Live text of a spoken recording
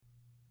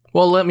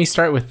Well, let me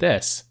start with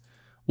this.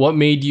 What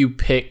made you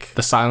pick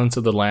The Silence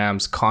of the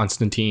Lambs,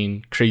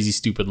 Constantine, Crazy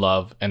Stupid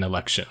Love, and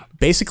Election?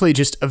 Basically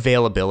just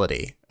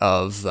availability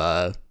of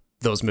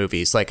those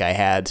movies. Like I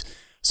had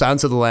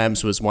Silence of the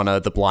Lambs was one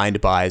of the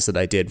blind buys that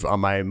I did on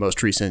my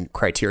most recent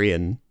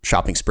Criterion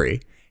shopping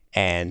spree.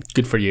 And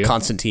good for you.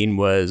 Constantine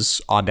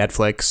was on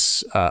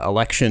Netflix.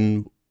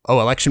 Election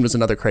was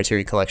another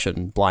Criterion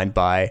Collection blind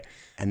buy.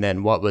 And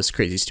then what was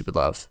Crazy Stupid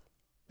Love?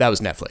 That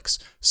was Netflix.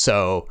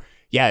 So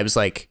yeah, it was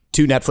like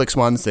 2 Netflix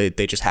ones. They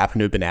just happened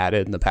to have been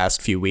added in the past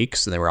few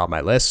weeks, and they were on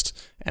my list.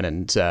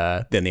 And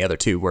then the other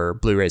 2 were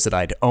Blu-rays that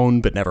I'd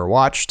owned but never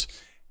watched.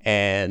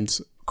 And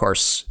of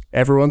course,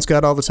 everyone's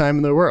got all the time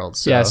in the world.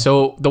 So. Yeah,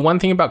 so the one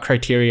thing about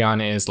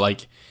Criterion is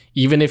like,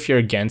 even if you're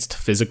against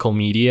physical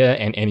media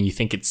and you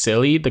think it's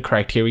silly, the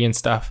Criterion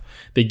stuff,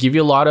 they give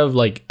you a lot of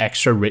like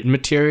extra written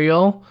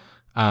material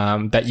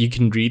that you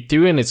can read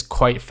through, and it's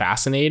quite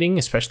fascinating,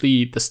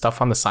 especially the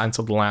stuff on The Silence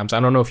of the Lambs.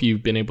 I don't know if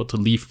you've been able to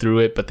leaf through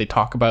it, but they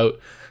talk about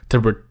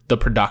the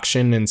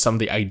production and some of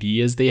the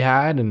ideas they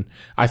had, and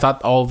I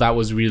thought all of that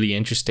was really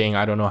interesting.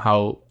 I don't know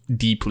how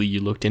deeply you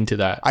looked into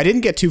that. I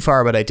didn't get too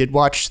far, but I did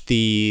watch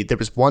there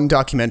was one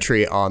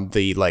documentary on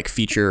the like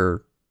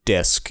feature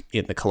disc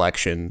in the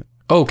collection.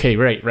 Okay,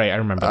 right. I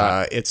remember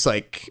that. It's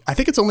like, I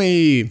think it's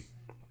only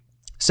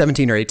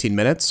 17 or 18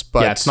 minutes,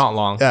 but yeah, it's not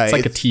long. It's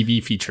like a TV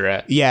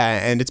featurette.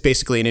 Yeah, and it's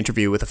basically an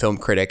interview with a film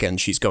critic, and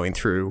she's going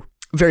through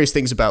various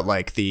things about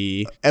like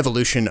the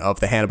evolution of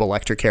the Hannibal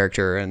Lecter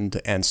character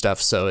and stuff.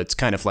 So it's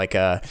kind of like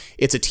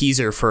it's a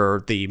teaser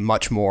for the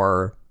much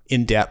more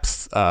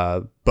in-depth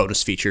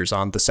bonus features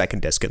on the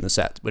second disc in the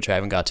set, which I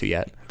haven't got to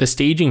yet. The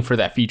staging for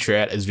that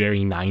featurette is very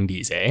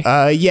 90s,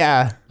 eh?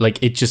 Yeah.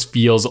 Like, it just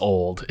feels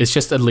old. It's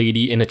just a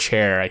lady in a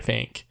chair, I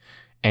think.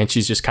 And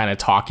she's just kind of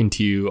talking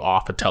to you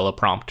off a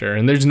teleprompter.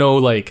 And there's no,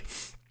 like,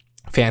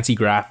 fancy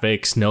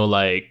graphics, no,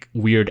 like,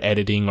 weird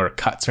editing or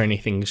cuts or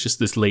anything. It's just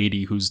this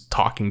lady who's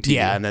talking to you.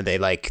 Yeah, and then they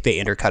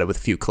intercut it with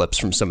a few clips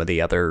from some of the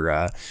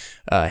other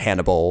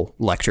Hannibal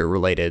Lecter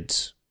related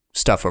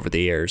stuff over the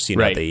years,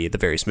 right. the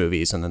various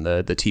movies, and then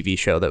the TV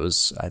show that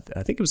was,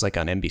 I think it was like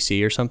on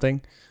NBC or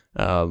something,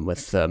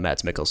 with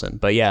Mads Mikkelsen.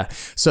 But yeah,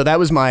 so that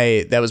was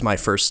my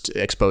first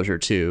exposure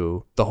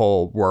to the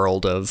whole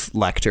world of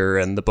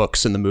Lecter and the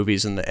books and the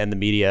movies and the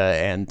media,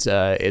 and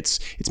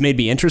it's made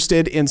me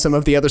interested in some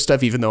of the other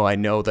stuff, even though I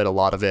know that a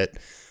lot of it,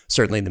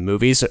 certainly the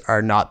movies,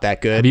 are not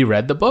that good. Have you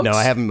read the books? No,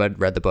 I haven't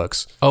read the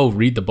books. Oh,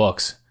 read the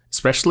books.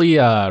 Especially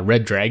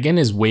Red Dragon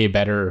is way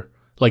better.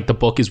 Like, the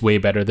book is way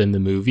better than the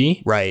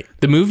movie. Right.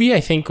 The movie,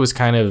 I think, was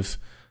kind of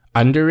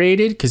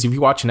underrated, because if you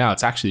watch it now,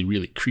 it's actually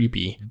really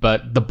creepy.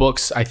 But the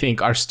books, I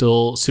think, are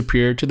still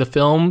superior to the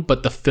film.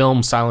 But the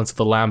film Silence of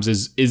the Lambs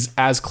is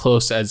as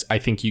close as I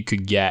think you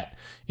could get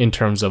in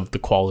terms of the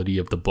quality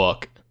of the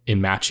book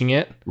in matching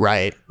it.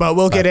 Right. But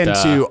we'll get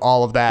into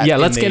all of that. Yeah,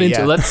 let's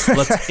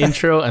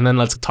intro, and then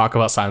let's talk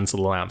about Silence of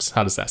the Lambs.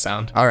 How does that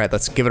sound? All right,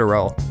 let's give it a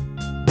roll.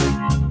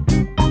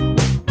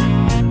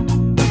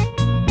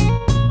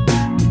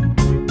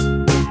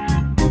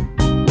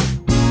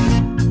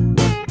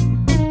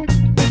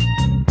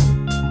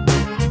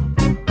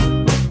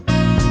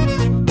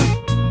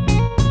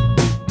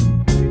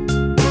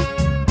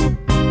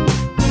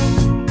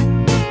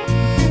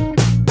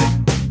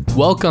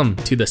 Welcome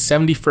to the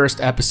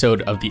 71st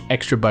episode of the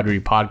Extra Buttery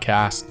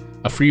Podcast,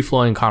 a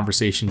free-flowing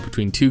conversation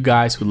between 2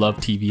 guys who love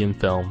TV and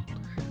film.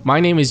 My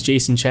name is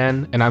Jason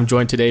Chen, and I'm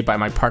joined today by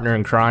my partner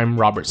in crime,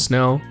 Robert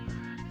Snow.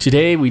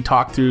 Today, we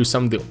talk through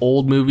some of the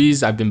old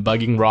movies I've been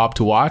bugging Rob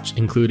to watch,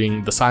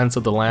 including The Silence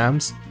of the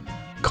Lambs,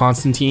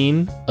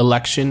 Constantine,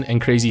 Election,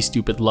 and Crazy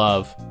Stupid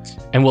Love.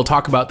 And we'll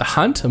talk about The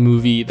Hunt, a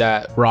movie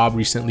that Rob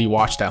recently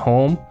watched at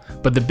home.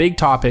 But the big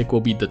topic will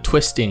be the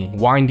twisting,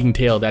 winding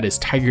tale that is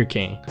Tiger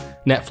King,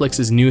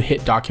 Netflix's new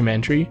hit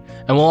documentary.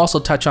 And we'll also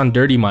touch on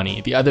Dirty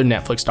Money, the other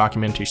Netflix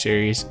documentary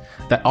series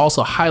that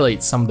also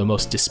highlights some of the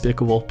most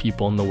despicable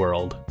people in the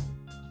world.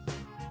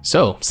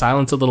 So,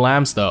 Silence of the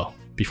Lambs, though,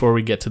 before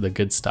we get to the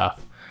good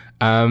stuff.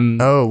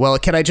 Well,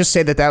 can I just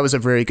say that was a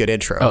very good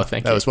intro? Oh,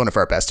 thank you. That was one of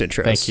our best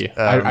intros. Thank you.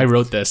 I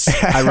wrote this.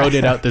 I wrote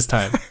it out this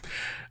time.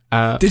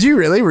 Did you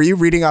really? Were you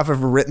reading off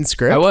of a written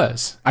script? I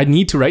was. I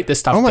need to write this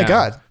stuff down. Oh my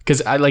God.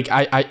 Because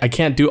I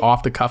can't do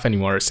off the cuff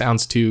anymore. It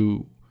sounds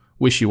too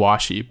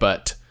wishy-washy,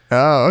 but...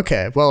 Oh,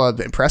 okay. Well,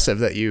 impressive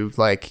that you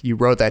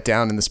wrote that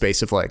down in the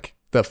space of like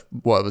the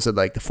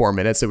 4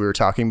 minutes that we were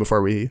talking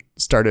before we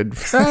started?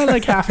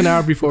 Like half an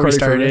hour before we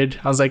started.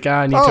 I was like,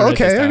 I need to write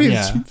this down.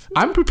 Yeah.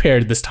 I'm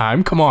prepared this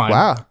time. Come on.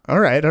 Wow.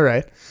 All right.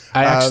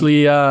 I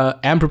actually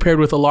am prepared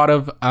with a lot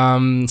of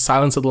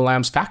Silence of the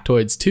Lambs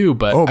factoids too,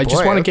 but I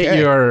just want to get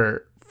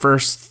your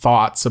first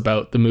thoughts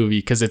about the movie,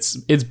 because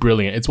it's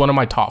brilliant. It's one of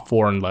my top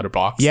 4 in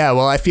Letterboxd. Yeah,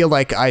 well, I feel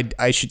like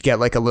I should get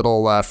like a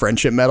little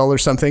friendship medal or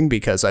something,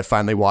 because I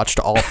finally watched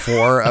all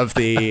 4 of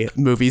the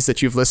movies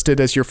that you've listed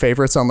as your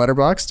favorites on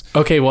Letterboxd.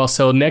 Okay, well,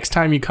 so next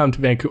time you come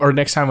to Vancouver, or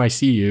next time I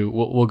see you,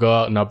 we'll go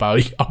out and I'll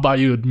buy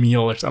you a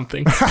meal or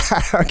something.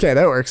 Okay,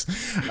 that works.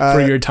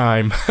 For your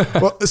time.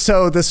 Well,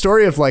 so the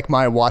story of like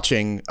my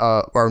watching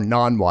or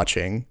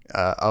non-watching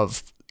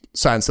of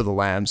Silence of the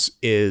Lambs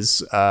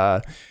is,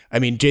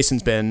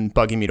 Jason's been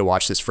bugging me to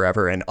watch this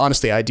forever. And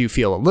honestly, I do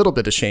feel a little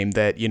bit ashamed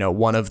that,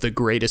 one of the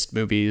greatest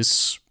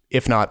movies,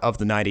 if not of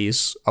the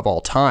 90s of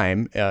all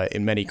time,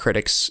 in many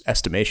critics'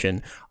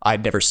 estimation,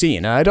 I'd never seen.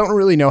 And I don't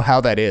really know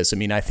how that is. I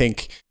mean, I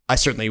think I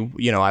certainly,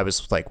 I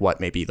was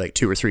maybe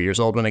 2 or 3 years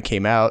old when it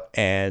came out.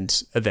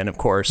 And then, of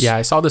course... Yeah,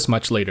 I saw this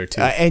much later,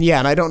 too.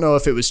 And I don't know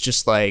if it was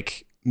just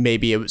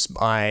maybe it was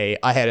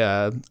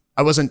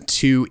I wasn't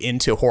too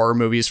into horror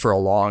movies for a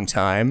long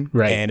time.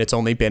 Right. And it's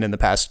only been in the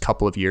past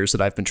couple of years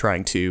that I've been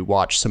trying to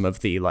watch some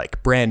of the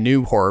brand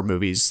new horror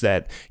movies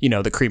that,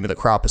 the cream of the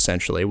crop,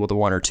 essentially. Well, the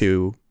one or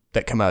two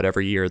that come out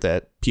every year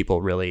that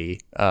people really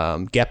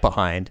get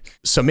behind.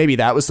 So maybe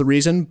that was the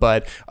reason.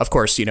 But of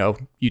course,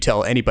 you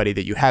tell anybody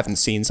that you haven't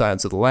seen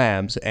Silence of the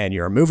Lambs and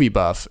you're a movie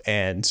buff,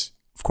 and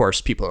of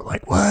course people are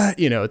like, what?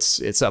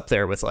 It's up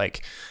there with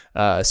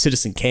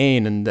Citizen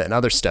Kane and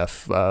other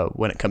stuff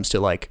when it comes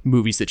to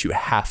movies that you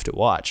have to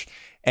watch.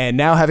 And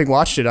now having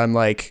watched it, I'm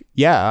like,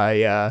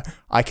 yeah,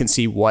 I can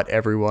see what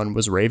everyone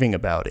was raving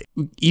about it.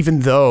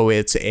 Even though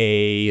it's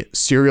a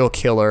serial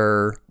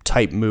killer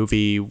type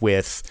movie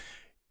with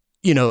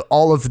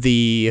all of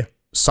the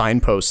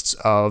signposts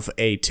of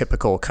a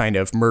typical kind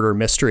of murder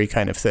mystery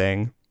kind of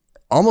thing,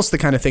 almost the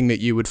kind of thing that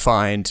you would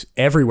find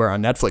everywhere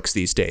on Netflix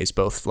these days,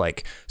 both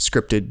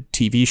scripted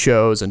TV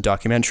shows and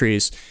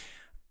documentaries.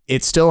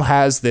 It still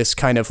has this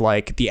kind of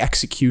the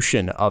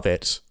execution of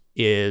it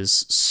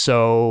is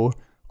so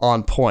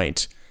on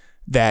point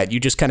that you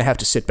just kind of have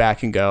to sit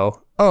back and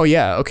go, oh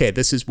yeah, okay,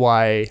 this is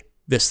why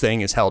this thing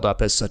is held up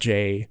as such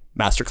a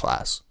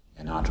masterclass.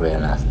 You're not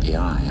real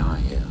FBI, are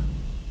you?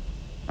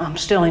 I'm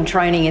still in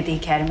training at the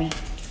academy.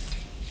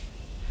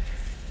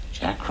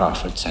 Jack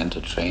Crawford sent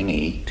a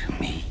trainee to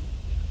me.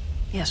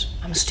 Yes,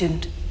 I'm a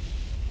student.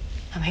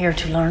 I'm here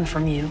to learn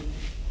from you.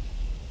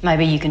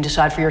 Maybe you can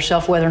decide for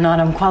yourself whether or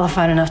not I'm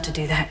qualified enough to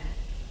do that.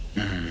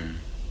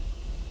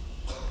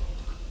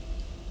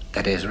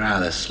 That is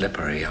rather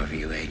slippery of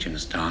you, Agent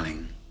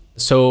Starling.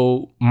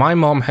 So my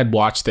mom had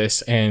watched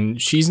this,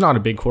 and she's not a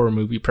big horror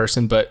movie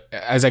person, but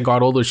as I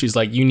got older, she's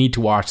like, you need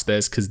to watch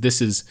this because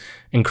this is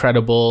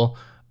incredible.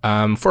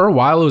 For a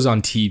while it was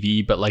on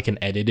TV, but an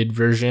edited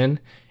version.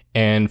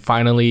 And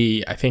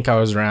finally, I think I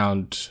was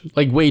around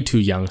way too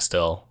young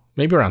still,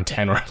 maybe around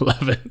 10 or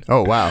 11.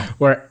 Oh, wow.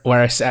 Where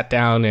I sat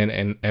down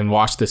and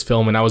watched this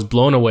film, and I was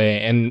blown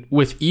away. And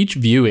with each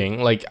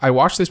viewing, I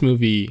watched this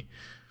movie,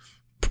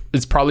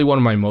 it's probably one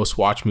of my most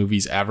watched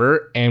movies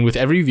ever. And with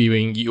every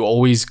viewing, you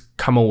always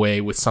come away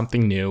with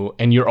something new.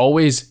 And you're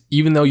always,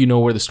 even though you know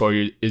where the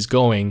story is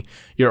going,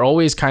 you're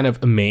always kind of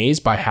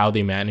amazed by how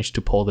they managed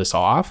to pull this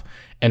off.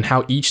 And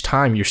how each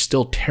time you're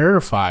still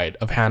terrified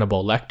of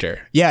Hannibal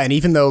Lecter. Yeah, and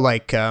even though,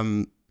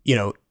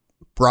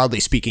 broadly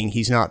speaking,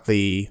 he's not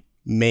the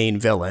main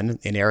villain,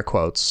 in air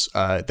quotes,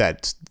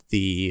 that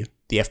the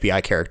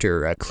FBI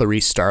character,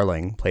 Clarice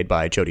Starling, played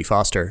by Jodie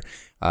Foster,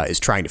 is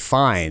trying to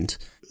find,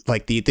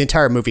 the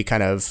entire movie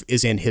kind of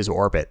is in his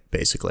orbit,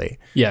 basically.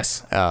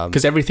 Yes,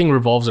 because everything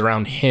revolves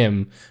around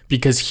him,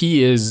 because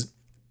he is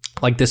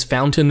this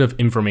fountain of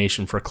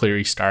information for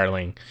Clarice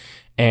Starling.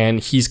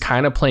 And he's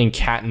kind of playing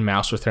cat and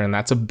mouse with her. And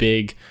that's a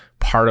big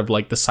part of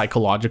the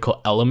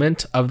psychological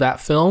element of that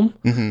film.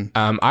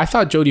 Mm-hmm. I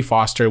thought Jodie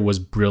Foster was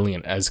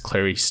brilliant as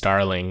Clarice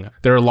Starling.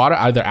 There are a lot of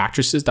other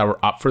actresses that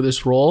were up for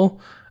this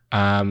role.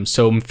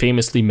 So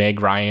famously,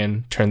 Meg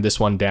Ryan turned this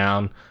one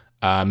down.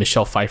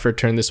 Michelle Pfeiffer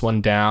turned this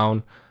one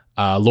down.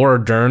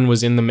 Laura Dern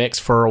was in the mix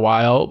for a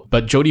while,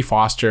 but Jodie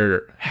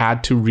Foster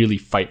had to really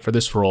fight for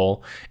this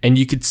role. And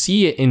you could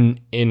see it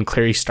in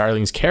Clarice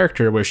Starling's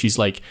character, where she's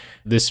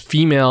this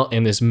female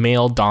in this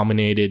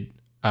male-dominated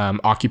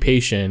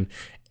occupation.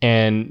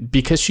 And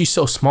because she's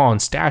so small in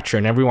stature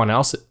and everyone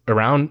else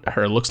around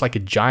her looks like a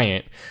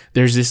giant,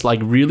 there's this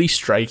really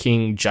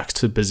striking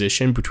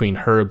juxtaposition between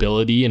her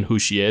ability and who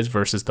she is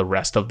versus the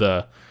rest of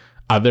the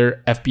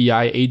other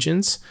FBI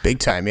agents. Big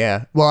time,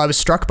 yeah. Well, I was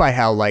struck by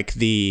how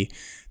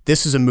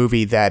this is a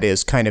movie that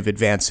is kind of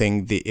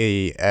advancing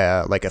the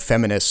a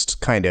feminist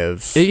kind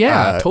of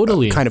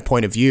totally kind of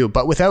point of view,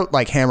 but without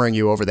hammering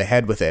you over the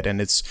head with it.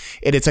 And it's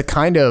a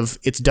kind of,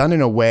 it's done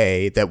in a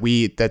way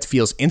that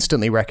feels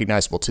instantly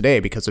recognizable today,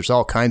 because there's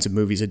all kinds of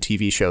movies and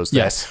TV shows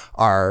that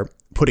are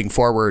putting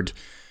forward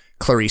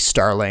Clarice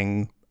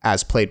Starling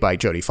as played by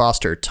Jodie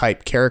Foster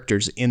type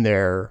characters in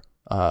their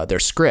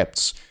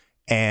scripts,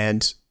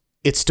 and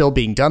it's still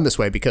being done this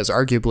way because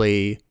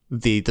arguably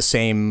the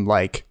same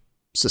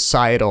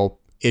societal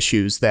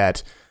issues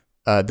that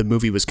the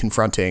movie was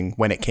confronting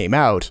when it came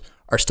out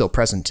are still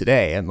present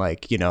today. And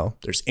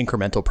there's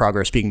incremental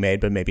progress being made,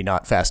 but maybe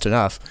not fast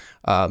enough.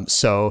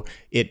 So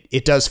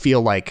it does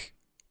feel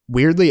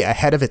weirdly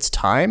ahead of its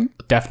time.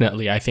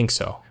 Definitely. I think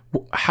so.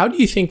 How do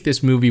you think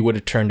this movie would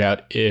have turned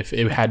out if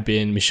it had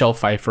been Michelle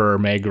Pfeiffer or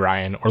Meg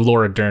Ryan or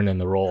Laura Dern in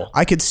the role?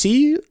 I could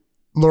see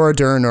Laura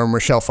Dern or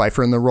Michelle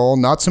Pfeiffer in the role,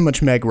 not so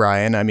much Meg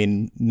Ryan. I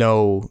mean,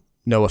 no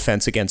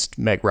offense against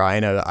Meg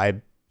Ryan.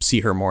 I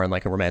see her more in a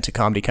romantic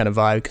comedy kind of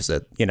vibe because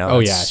Oh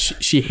yeah,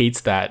 she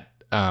hates that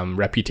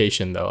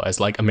reputation though as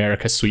like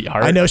America's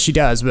sweetheart. I know she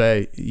does,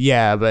 but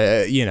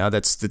you know,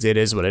 it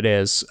is what it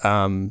is.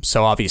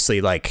 So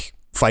obviously, like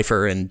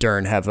Pfeiffer and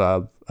Dern have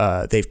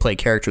they've played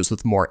characters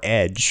with more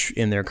edge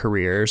in their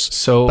careers.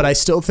 So, but I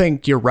still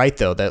think you're right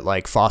though that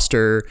like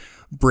Foster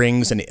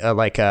brings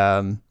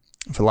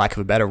for lack of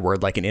a better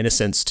word, like an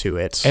innocence to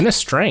it. And a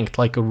strength,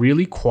 like a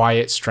really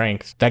quiet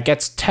strength that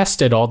gets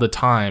tested all the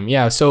time.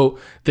 Yeah, so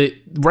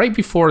right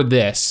before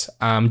this,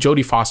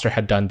 Jodie Foster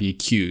had done The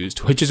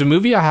Accused, which is a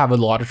movie I have a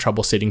lot of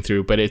trouble sitting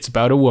through, but it's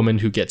about a woman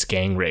who gets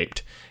gang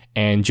raped.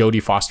 And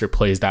Jodie Foster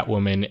plays that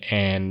woman,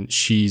 and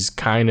she's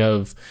kind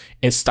of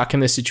stuck in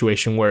this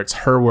situation where it's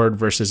her word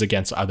versus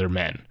against other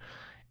men.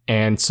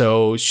 And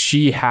so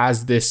she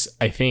has this,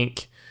 I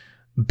think,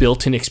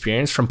 built-in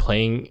experience from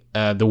playing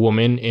the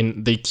woman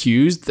in The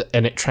Accused,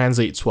 and it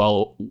translates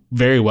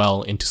very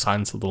well into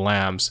Silence of the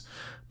Lambs.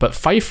 But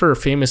Pfeiffer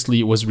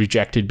famously was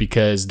rejected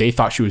because they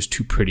thought she was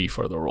too pretty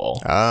for the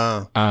role.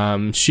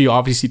 She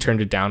obviously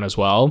turned it down as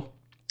well,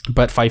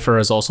 but Pfeiffer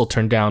has also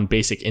turned down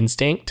Basic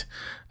Instinct,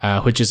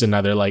 which is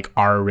another like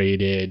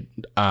R-rated,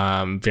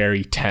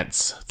 very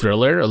tense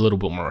thriller, a little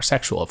bit more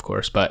sexual, of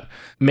course. But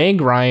Meg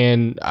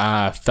Ryan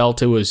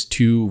felt it was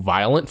too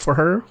violent for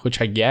her,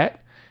 which I get.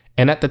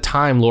 And at the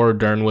time, Laura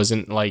Dern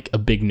wasn't like a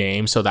big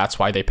name, so that's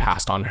why they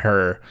passed on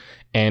her.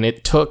 And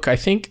it took, I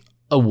think,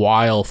 a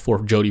while for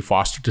Jodie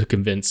Foster to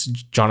convince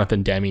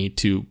Jonathan Demme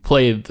to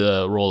play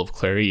the role of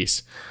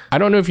Clarice. I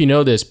don't know if you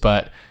know this,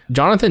 but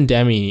Jonathan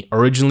Demme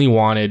originally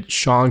wanted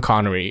Sean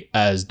Connery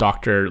as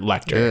Dr.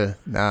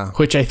 Lecter,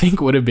 which I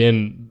think would have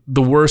been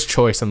the worst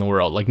choice in the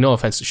world. Like, no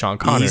offense to Sean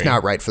Connery. He's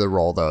not right for the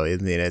role, though. I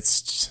mean,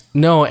 it's just...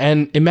 No,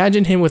 and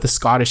imagine him with a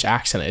Scottish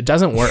accent. It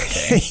doesn't work.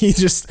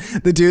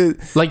 The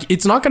dude... Like,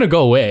 it's not going to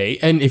go away.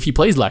 And if he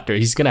plays Lecter,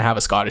 he's going to have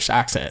a Scottish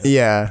accent.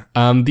 Yeah.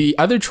 The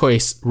other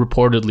choice,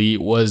 reportedly,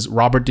 was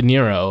Robert De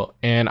Niro.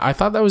 And I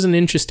thought that was an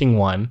interesting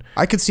one.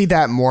 I could see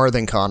that more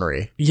than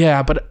Connery.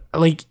 Yeah, but,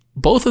 like,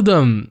 both of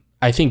them,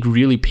 I think,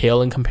 really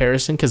pale in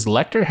comparison, because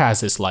Lecter has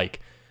this, like,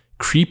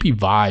 creepy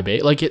vibe.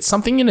 Eh? Like, it's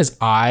something in his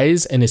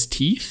eyes and his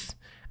teeth,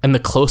 and the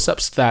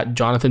close-ups that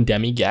Jonathan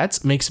Demme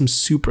gets makes him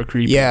super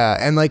creepy. Yeah,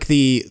 and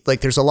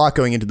there's a lot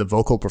going into the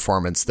vocal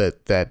performance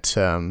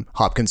that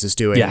Hopkins is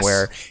doing, yes,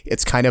 where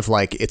it's kind of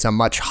like it's a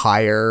much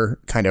higher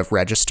kind of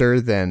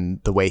register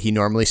than the way he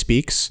normally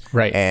speaks.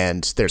 Right.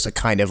 And there's a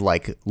kind of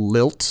like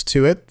lilt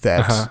to it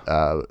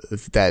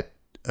that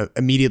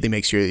immediately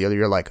makes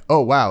you're like,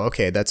 oh wow,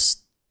 okay,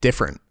 that's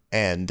different,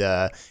 and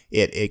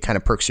it kind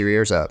of perks your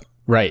ears up.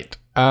 Right.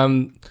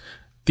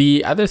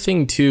 The other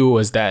thing too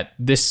was that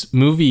this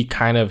movie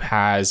kind of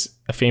has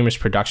a famous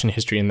production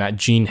history in that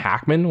Gene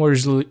Hackman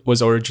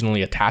was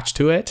originally attached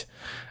to it.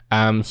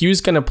 He was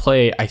going to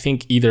play, I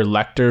think, either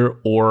Lecter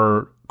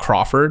or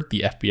Crawford,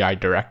 the FBI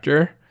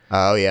director.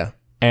 Oh yeah.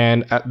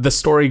 And the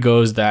story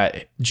goes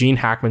that Gene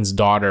Hackman's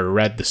daughter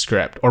read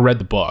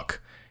the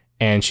book,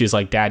 and she's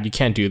like, "Dad, you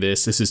can't do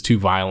this. This is too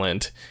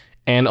violent."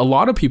 And a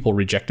lot of people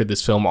rejected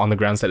this film on the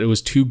grounds that it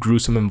was too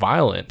gruesome and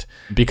violent.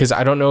 Because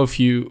I don't know if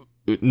you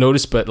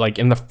noticed, but like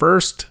in the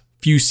first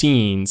few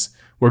scenes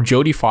where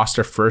Jodie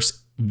Foster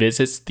first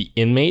visits the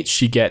inmate,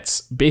 she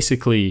gets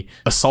basically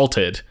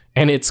assaulted.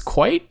 And it's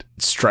quite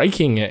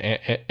striking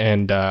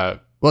and well,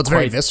 it's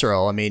very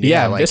visceral. I mean,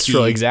 yeah, like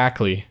visceral,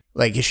 exactly.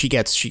 Like she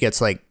gets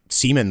like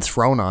semen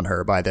thrown on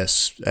her by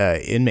this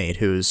inmate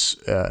who's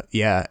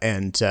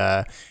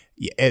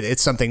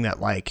it's something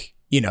that, like,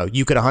 you know,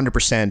 you could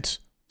 100%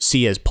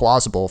 see as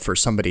plausible for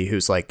somebody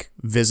who's like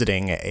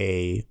visiting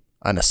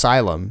an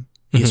asylum,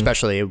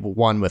 especially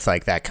one with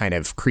like that kind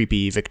of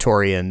creepy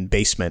Victorian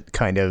basement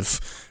kind of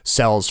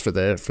cells for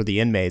the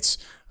inmates.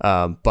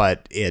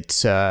 But it's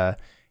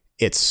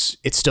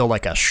still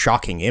like a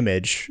shocking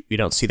image. You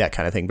don't see that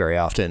kind of thing very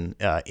often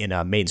in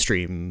a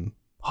mainstream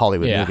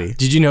Hollywood movie.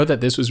 Did you know that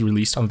this was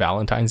released on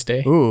Valentine's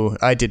Day? Ooh,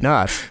 I did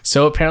not.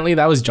 So apparently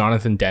that was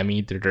Jonathan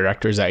Demme, the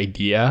director's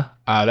idea.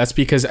 That's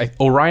because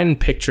Orion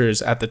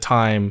Pictures at the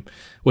time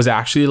was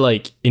actually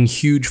like in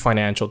huge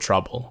financial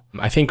trouble.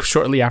 I think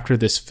shortly after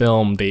this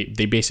film, they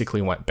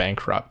basically went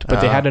bankrupt.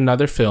 But they had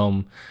another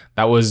film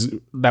that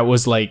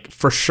was like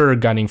for sure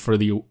gunning for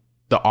the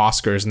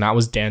Oscars, and that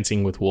was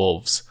Dancing with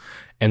Wolves.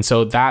 And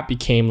so that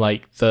became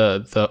like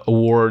the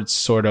awards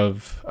sort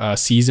of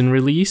season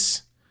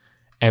release.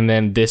 And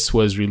then this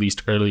was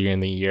released earlier in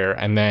the year.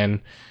 And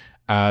then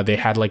they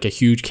had like a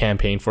huge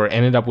campaign for it.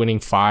 Ended up winning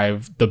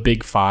the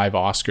big 5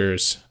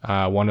 Oscars.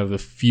 One of the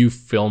few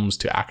films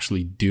to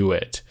actually do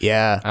it.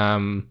 Yeah.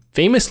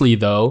 Famously,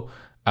 though,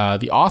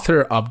 the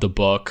author of the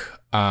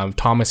book,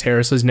 Thomas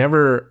Harris, has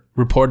never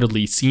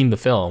reportedly seen the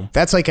film.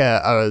 That's like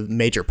a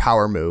major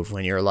power move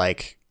when you're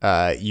like,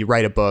 you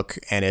write a book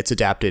and it's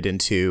adapted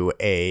into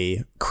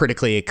a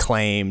critically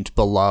acclaimed,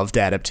 beloved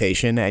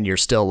adaptation, and you're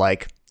still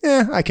like,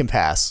 I can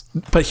pass.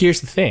 But here's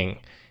the thing.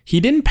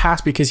 He didn't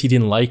pass because he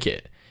didn't like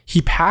it.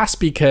 He passed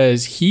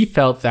because he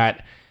felt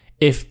that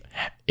if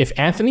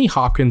Anthony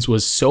Hopkins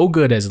was so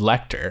good as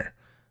Lecter,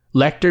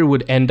 Lecter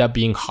would end up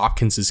being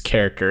Hopkins's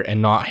character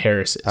and not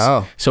Harris's.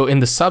 Oh. So in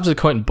the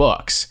subsequent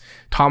books,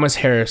 Thomas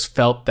Harris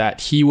felt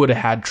that he would have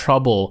had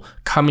trouble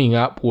coming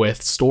up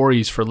with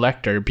stories for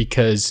Lecter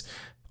because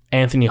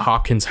Anthony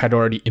Hopkins had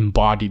already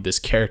embodied this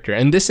character.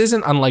 And this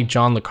isn't unlike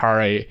John le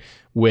Carré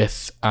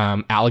with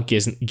Alec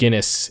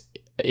Guinness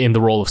in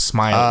the role of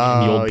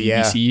Smiley in the old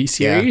BBC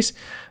series. Yeah.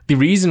 The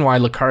reason why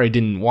le Carré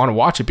didn't want to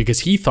watch it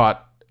because he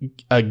thought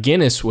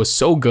Guinness was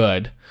so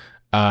good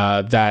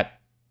that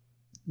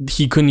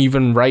he couldn't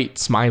even write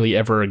Smiley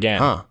ever again.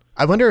 Huh.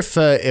 I wonder if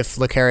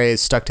le Carré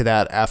stuck to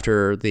that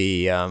after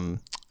the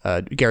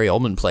Gary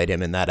Oldman played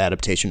him in that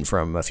adaptation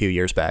from a few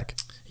years back.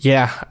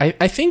 Yeah,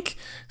 I think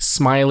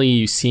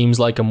Smiley seems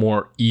like a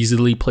more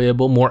easily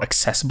playable, more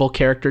accessible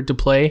character to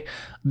play.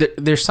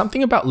 There's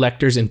something about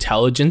Lecter's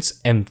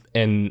intelligence and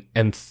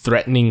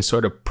threatening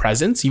sort of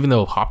presence, even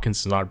though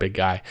Hopkins is not a big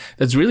guy,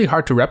 that's really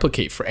hard to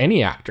replicate for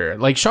any actor.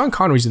 Like Sean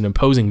Connery's an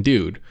imposing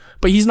dude,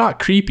 but he's not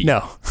creepy.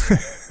 No.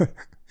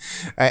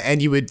 And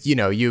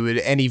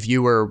any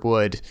viewer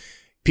would...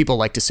 People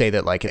like to say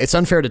that like it's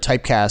unfair to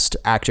typecast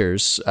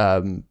actors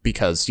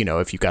because,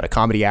 if you've got a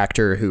comedy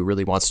actor who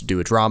really wants to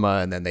do a drama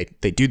and then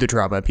they do the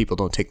drama, people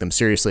don't take them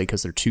seriously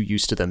because they're too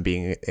used to them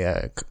being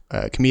a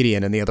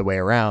comedian and the other way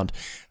around,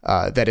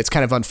 that it's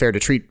kind of unfair to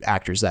treat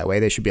actors that way.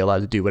 They should be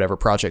allowed to do whatever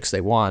projects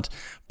they want.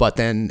 But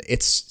then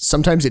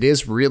sometimes it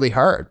is really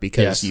hard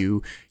because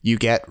you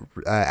get,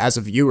 as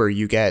a viewer,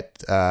 you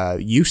get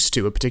used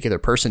to a particular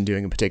person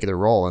doing a particular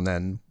role. And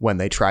then when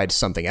they tried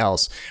something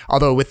else,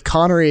 although with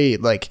Connery,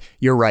 like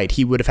you're right,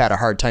 he would have had a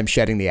hard time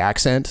shedding the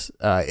accent,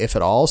 if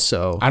at all.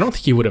 So I don't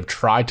think he would have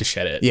tried to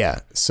shed it. Yeah.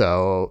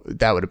 So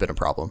that would have been a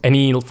problem.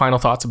 Any final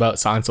thoughts about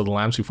Silence of the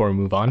Lambs before we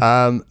move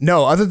on?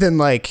 No, other than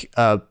like,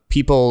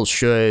 people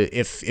should,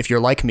 if you're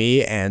like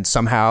me and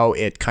somehow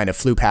it kind of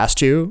flew past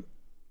you,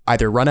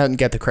 either run out and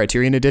get the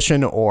Criterion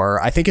edition, or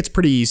I think it's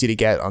pretty easy to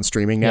get on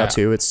streaming now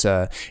too. It's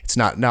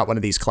not one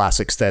of these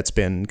classics that's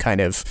been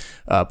kind of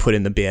put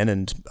in the bin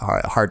and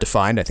hard to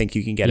find. I think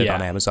you can get it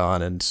on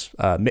Amazon and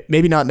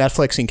maybe not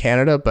Netflix in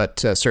Canada, but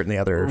certainly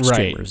other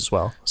streamers as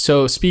well.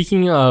 So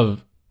speaking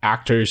of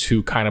actors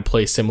who kind of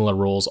play similar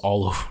roles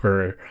all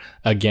over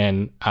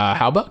again,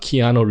 how about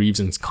Keanu Reeves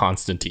in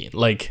Constantine?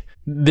 Like,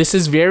 this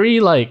is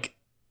very like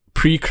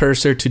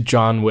precursor to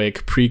John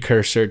Wick,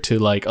 precursor to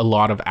like a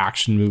lot of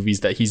action movies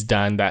that he's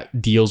done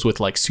that deals with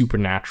like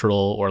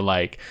supernatural or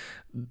like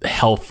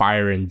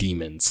hellfire and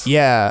demons.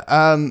 Yeah.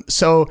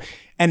 So,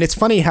 and it's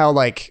funny how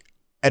like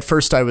at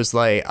first I was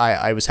like,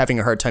 I was having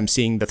a hard time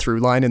seeing the through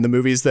line in the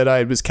movies that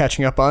I was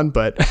catching up on,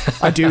 but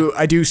I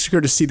do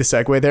sort of see the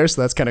segue there.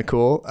 So that's kind of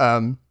cool.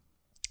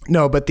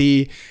 No, but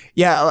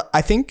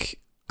I think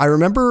I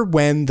remember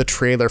when the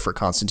trailer for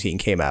Constantine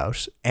came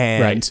out,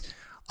 and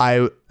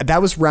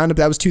that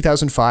was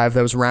 2005.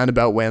 That was around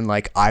about when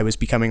like I was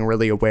becoming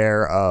really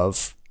aware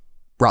of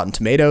Rotten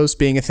Tomatoes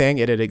being a thing.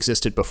 It had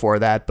existed before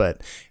that,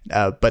 but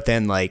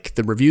then like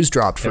the reviews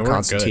dropped for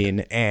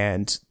Constantine,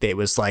 and it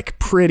was like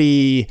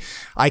pretty.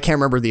 I can't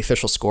remember the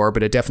official score,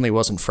 but it definitely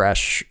wasn't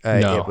fresh.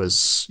 No. It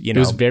was it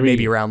was very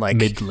maybe around like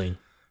middling,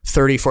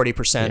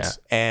 30-40%,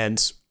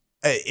 and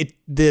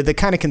the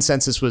kind of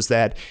consensus was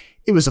that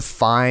it was a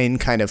fine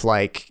kind of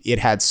like, it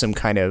had some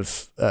kind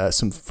of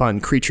some fun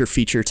creature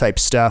feature type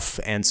stuff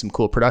and some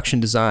cool production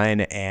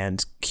design,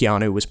 and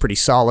Keanu was pretty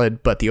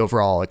solid, but the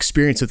overall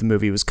experience of the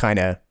movie was kind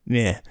of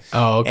meh.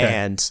 Oh, okay.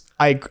 And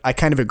I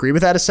kind of agree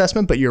with that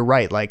assessment, but you're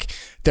right. Like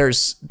there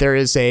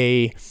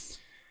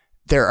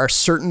are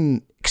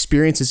certain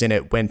experiences in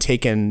it when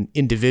taken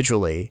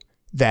individually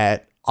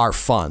that are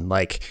fun.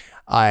 Like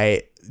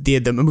a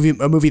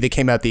movie that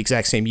came out the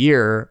exact same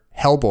year,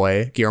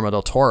 Hellboy, Guillermo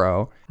del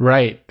Toro.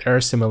 Right. There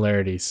are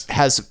similarities.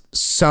 Has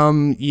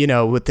some,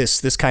 with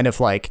this kind of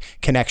like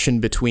connection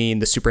between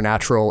the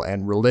supernatural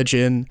and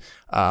religion,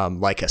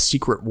 like a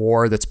secret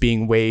war that's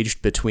being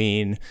waged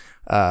between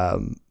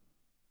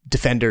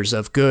defenders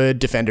of good,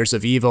 defenders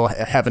of evil,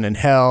 heaven and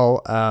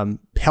hell.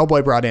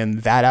 Hellboy brought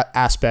in that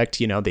aspect,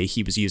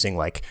 he was using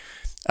like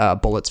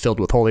bullets filled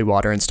with holy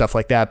water and stuff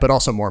like that, but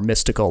also more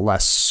mystical,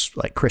 less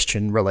like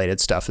Christian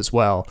related stuff as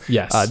well.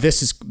 Yes.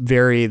 This has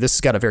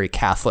got a very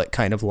Catholic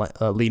kind of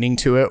leaning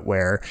to it,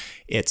 where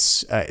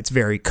it's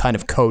very kind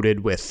of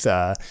coded with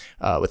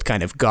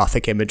kind of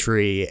Gothic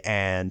imagery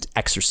and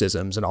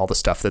exorcisms and all the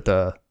stuff that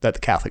the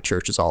Catholic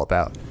Church is all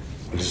about.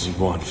 What does he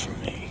want from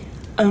me?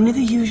 Only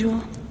the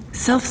usual.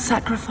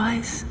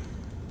 Self-sacrifice.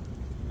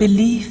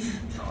 Belief.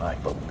 I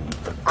believe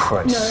for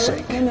Christ's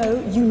sake.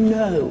 No, you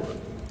know.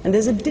 And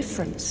there's a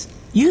difference.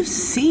 You've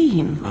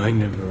seen. I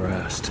never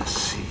asked to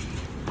see.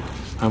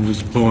 I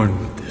was born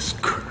with this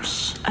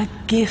curse. A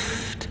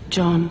gift,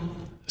 John.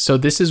 So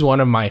this is one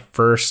of my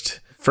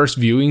first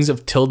viewings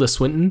of Tilda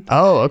Swinton.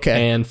 Oh,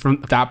 okay. And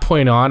from that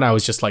point on, I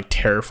was just like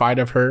terrified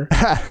of her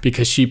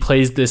because she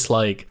plays this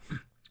like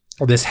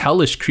this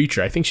hellish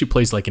creature. I think she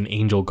plays like an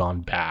angel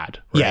gone bad.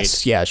 Right?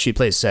 Yes, yeah. She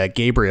plays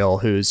Gabriel,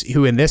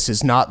 who in this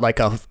is not like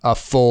a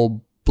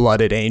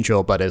full-blooded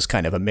angel, but is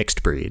kind of a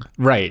mixed breed.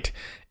 Right.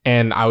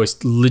 and I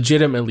was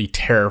legitimately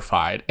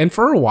terrified. And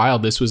for a while,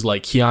 this was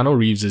like Keanu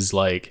Reeves's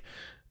like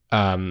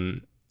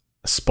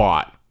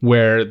spot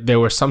where there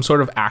was some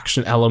sort of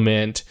action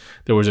element.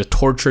 There was a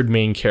tortured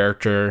main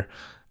character,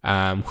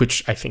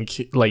 which I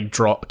think like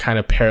kind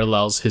of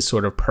parallels his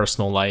sort of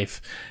personal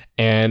life,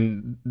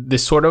 and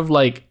this sort of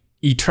like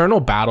eternal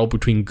battle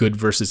between good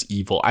versus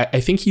evil. I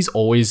think he's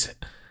always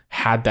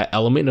had that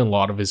element in a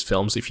lot of his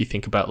films. If you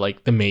think about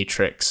like The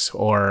Matrix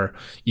or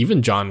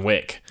even John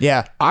Wick.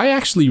 Yeah. I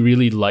actually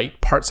really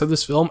like parts of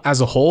this film. As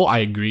a whole, I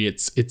agree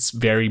it's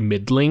very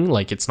middling.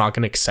 Like it's not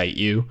going to excite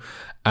you.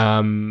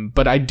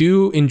 But I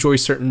do enjoy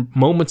certain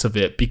moments of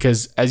it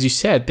because, as you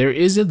said, there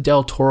is a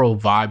Del Toro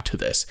vibe to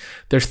this.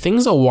 There's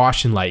things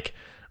awash in like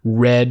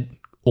red,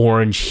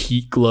 orange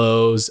heat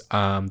glows.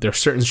 There are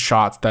certain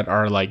shots that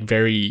are like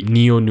very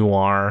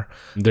neo-noir.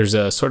 There's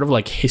a sort of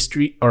like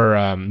history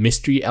or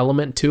mystery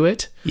element to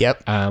it.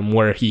 Yep.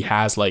 Where he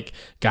has like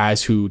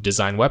guys who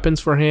design weapons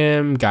for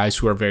him, guys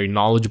who are very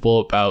knowledgeable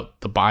about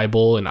the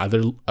Bible and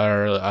other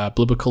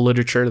biblical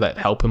literature that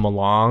help him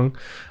along.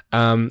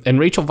 And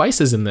Rachel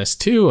Weisz is in this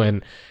too.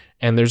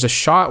 And there's a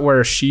shot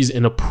where she's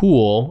in a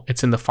pool.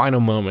 It's in the final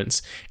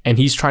moments, and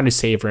he's trying to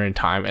save her in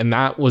time. And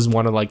that was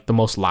one of like the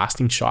most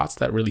lasting shots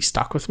that really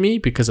stuck with me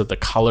because of the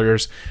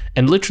colors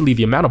and literally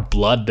the amount of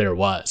blood there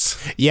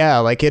was. Yeah,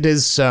 like it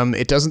is.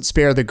 It doesn't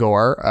spare the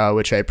gore,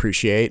 which I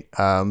appreciate.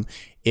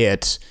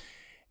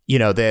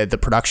 The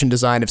production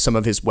design of some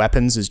of his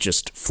weapons is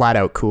just flat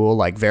out cool.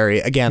 Like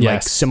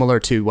like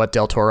similar to what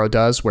Del Toro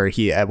does, where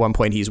at one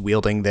point he's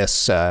wielding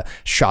this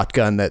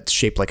shotgun that's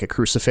shaped like a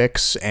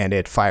crucifix, and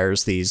it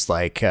fires these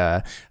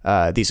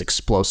these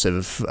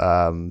explosive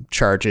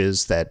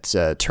charges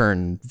that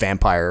turn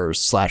vampires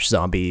 /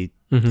 zombie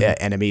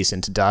enemies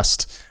into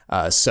dust.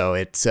 So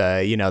it's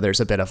there's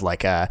a bit of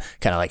like a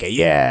kind of like a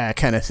yeah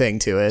kind of thing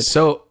to it.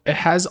 So it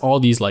has all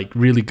these like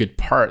really good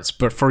parts,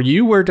 but for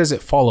you, where does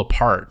it fall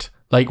apart?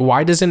 Like,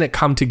 why doesn't it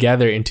come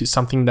together into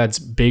something that's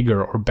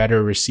bigger or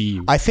better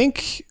received? I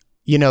think,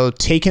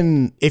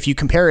 if you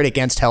compare it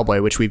against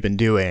Hellboy, which we've been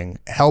doing,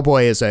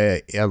 Hellboy is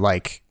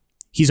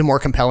he's a more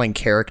compelling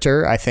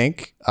character, I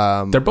think.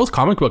 They're both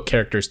comic book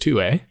characters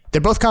too, eh? They're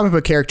both comic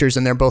book characters,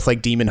 and they're both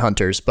like demon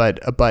hunters, but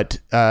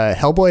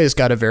Hellboy has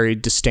got a very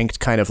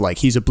distinct kind of like,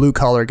 he's a blue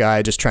collar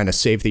guy just trying to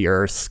save the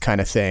earth kind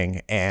of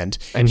thing. And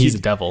he's a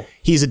devil.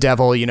 He's a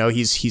devil,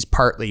 he's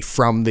partly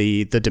from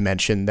the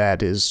dimension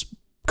that is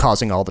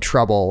causing all the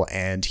trouble,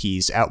 and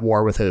he's at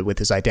war with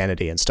his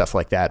identity and stuff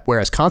like that.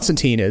 Whereas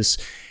Constantine is,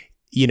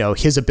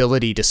 his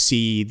ability to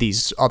see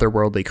these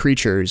otherworldly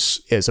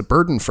creatures is a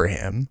burden for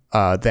him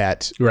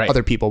that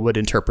other people would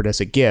interpret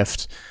as a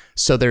gift.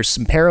 So there's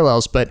some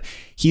parallels, but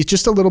he's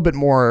just a little bit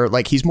more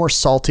like, he's more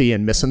salty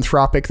and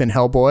misanthropic than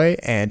Hellboy,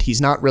 and he's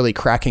not really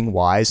cracking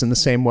wise in the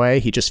same way.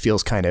 He just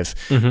feels kind of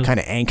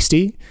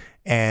angsty.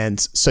 And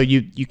so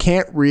you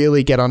can't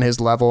really get on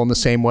his level in the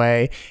same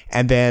way.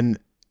 And then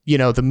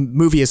the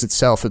movie as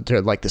itself,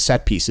 like the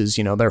set pieces,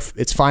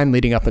 it's fine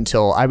leading up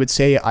until, I would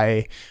say,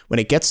 when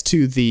it gets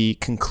to the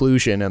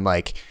conclusion and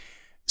like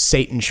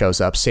Satan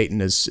shows up.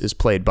 Satan is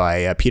played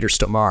by Peter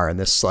Stormare in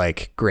this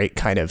like great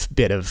kind of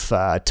bit of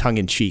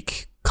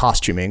tongue-in-cheek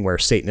costuming where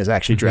Satan is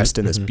actually dressed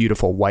in this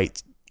beautiful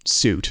white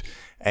suit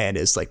and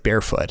is like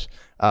barefoot,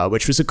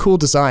 which was a cool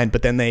design.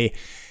 But then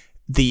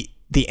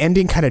the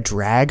ending kind of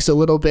drags a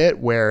little bit,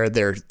 where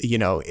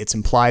it's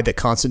implied that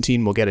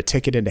Constantine will get a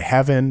ticket into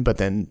heaven, but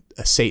then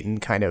Satan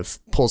kind of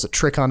pulls a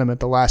trick on him at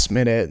the last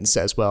minute and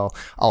says, well,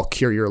 I'll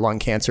cure your lung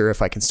cancer if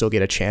I can still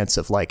get a chance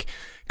of like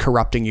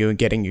corrupting you and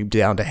getting you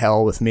down to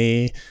hell with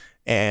me.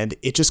 And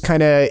it just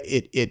kind of,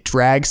 it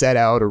drags that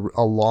out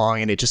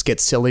along, and it just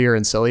gets sillier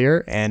and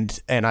sillier. And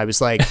I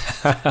was like,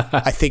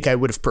 I think I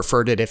would have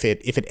preferred it if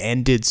it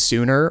ended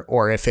sooner,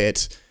 or if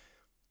it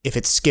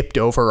skipped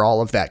over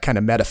all of that kind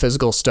of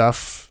metaphysical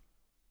stuff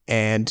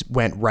and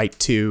went right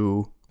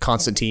to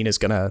Constantine is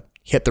going to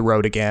hit the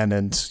road again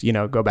and,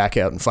 go back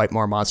out and fight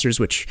more monsters,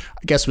 which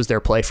I guess was their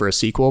play for a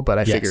sequel, but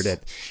I figured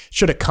it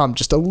should have come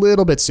just a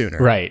little bit sooner.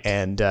 Right.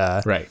 And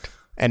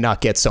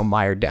not get so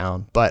mired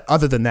down. But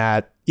other than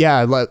that,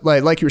 yeah,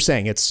 like you were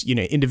saying, it's,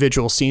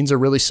 individual scenes are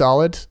really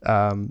solid.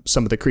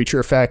 Some of the creature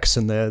effects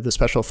and the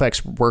special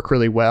effects work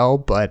really well,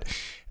 but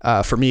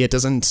for me, it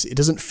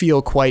doesn't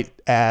feel quite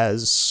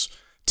as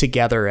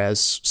together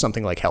as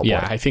something like Hellboy.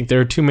 Yeah, I think there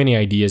are too many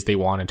ideas they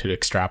wanted to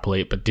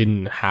extrapolate, but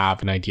didn't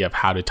have an idea of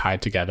how to tie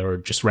it together, or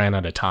just ran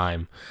out of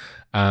time.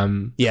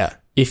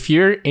 If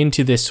you're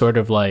into this sort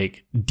of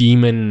like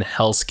demon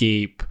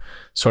hellscape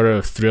sort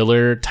of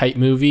thriller type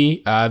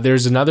movie,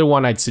 there's another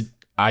one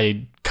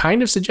I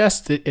kind of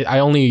suggest. I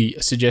only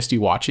suggest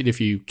you watch it if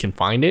you can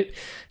find it.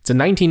 It's a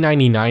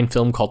 1999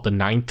 film called The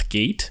Ninth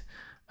Gate.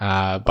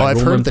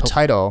 I've heard the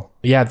title.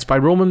 Yeah, it's by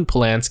Roman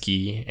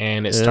Polanski,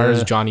 and it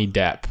stars Johnny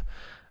Depp.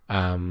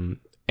 And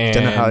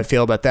don't know how I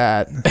feel about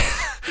that.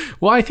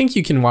 Well, I think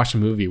you can watch a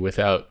movie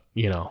without,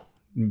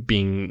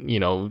 being,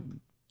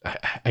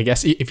 I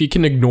guess if you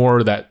can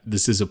ignore that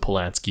this is a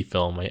Polanski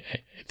film, I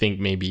think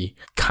maybe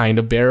kind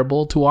of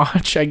bearable to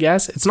watch, I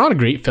guess. It's not a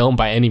great film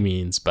by any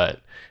means,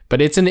 but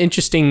it's an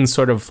interesting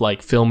sort of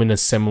like film in a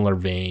similar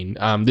vein.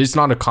 There's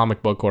not a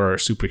comic book or a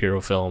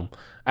superhero film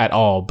at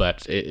all,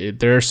 but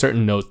there are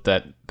certain notes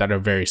that are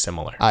very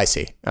similar. I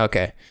see.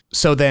 Okay.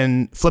 So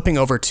then flipping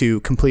over to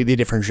completely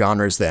different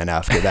genres then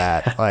after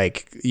that,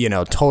 like, you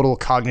know, total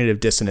cognitive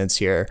dissonance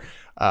here.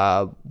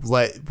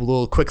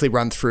 We'll quickly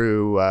run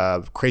through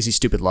Crazy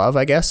Stupid Love,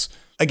 I guess.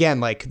 Again,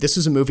 like, this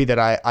is a movie that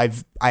I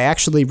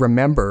actually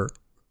remember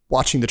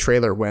watching the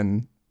trailer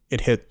when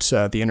it hit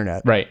the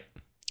internet. Right.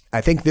 I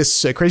think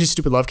this Crazy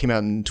Stupid Love came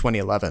out in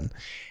 2011,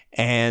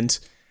 and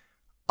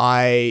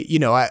I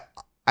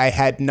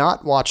had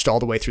not watched all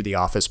the way through The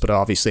Office, but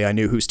obviously I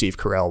knew who Steve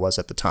Carell was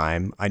at the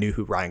time. I knew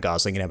who Ryan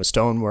Gosling and Emma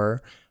Stone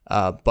were,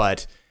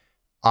 but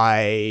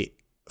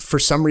for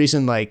some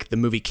reason, like, the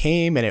movie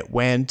came and it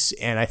went,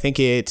 and I think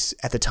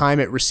at the time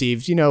it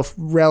received, you know,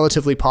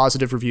 relatively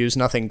positive reviews,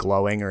 nothing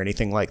glowing or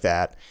anything like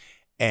that.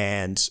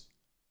 And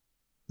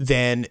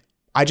then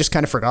I just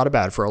kind of forgot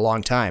about it for a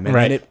long time. And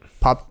then it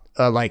popped,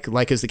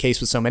 like is the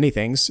case with so many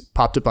things,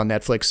 popped up on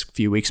Netflix a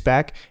few weeks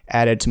back,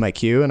 added to my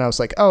queue, and I was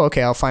like, oh,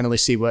 okay, I'll finally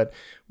see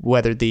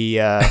whether the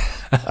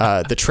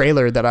the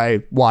trailer that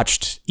I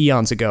watched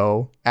eons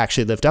ago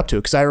actually lived up to it.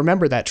 Because I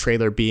remember that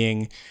trailer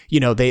being, you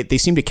know, they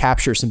seem to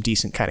capture some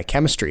decent kind of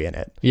chemistry in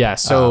it. Yeah,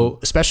 so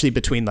especially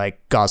between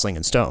like Gosling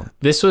and Stone.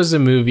 This was a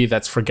movie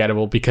that's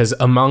forgettable because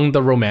among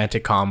the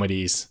romantic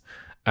comedies,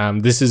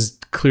 this is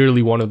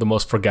clearly one of the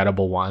most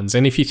forgettable ones.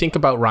 And if you think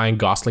about Ryan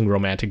Gosling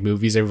romantic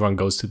movies, everyone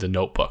goes to The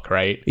Notebook,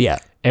 right? Yeah.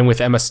 And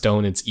with Emma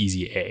Stone, it's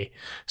Easy A.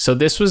 So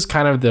this was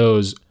kind of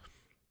those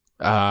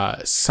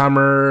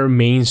summer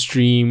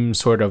mainstream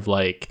sort of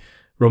like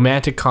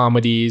romantic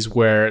comedies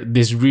where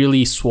this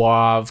really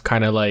suave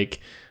kind of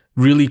like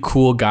really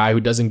cool guy who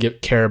doesn't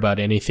care about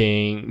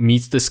anything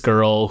meets this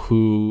girl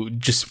who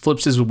just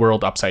flips his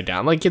world upside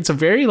down. Like, it's a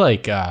very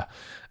like a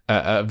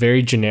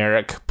very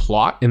generic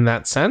plot in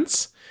that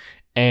sense.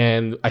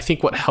 And I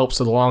think what helps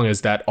it along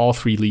is that all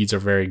three leads are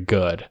very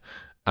good.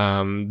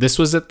 This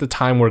was at the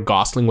time where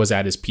Gosling was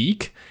at his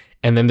peak.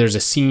 And then there's a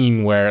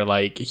scene where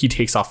like he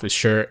takes off his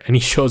shirt and he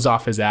shows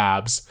off his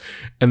abs.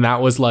 And that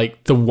was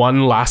like the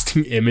one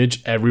lasting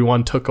image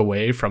everyone took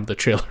away from the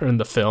trailer and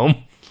the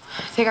film.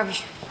 Take off your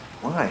shirt.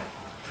 Why?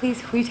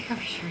 Please, will you take off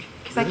your shirt?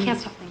 Because I can't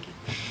stop thinking.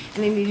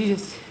 And I need you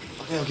just...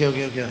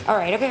 Okay. All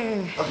right,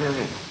 okay.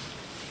 Okay.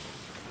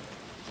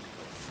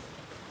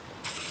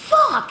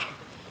 Fuck!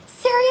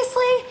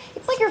 Seriously?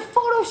 It's like you're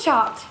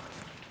photoshopped.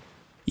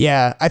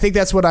 Yeah, I think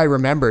that's what I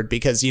remembered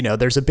because, you know,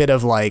 there's a bit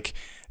of like...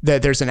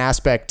 There's an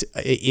aspect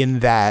in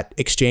that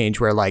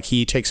exchange where like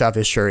he takes off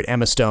his shirt,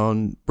 Emma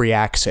Stone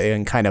reacts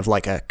in kind of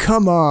like a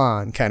come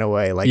on kind of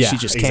way, like she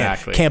just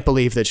can't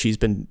believe that she's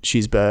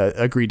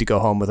agreed to go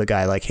home with a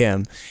guy like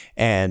him,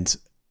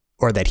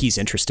 or that he's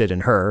interested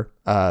in her,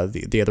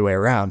 the other way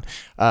around,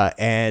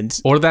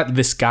 or that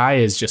this guy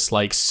is just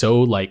like so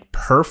like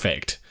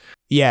perfect.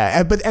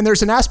 Yeah, but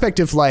there's an aspect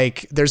of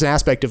like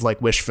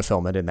wish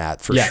fulfillment in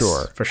that for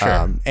sure. For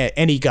sure.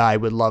 Any guy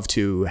would love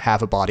to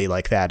have a body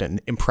like that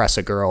and impress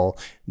a girl,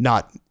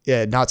 not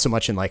so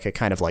much in like a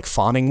kind of like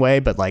fawning way,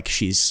 but like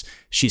she's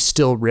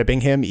still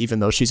ribbing him even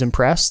though she's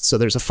impressed. So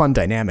there's a fun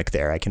dynamic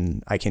there. I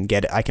can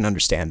get it. I can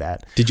understand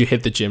that. Did you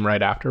hit the gym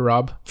right after,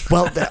 Rob?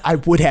 Well, I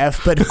would have,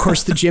 but of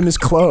course the gym is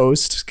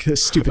closed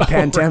because stupid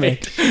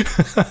pandemic.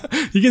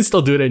 Right. You can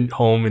still do it at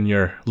home in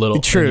your little.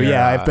 True.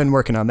 Yeah, I've been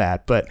working on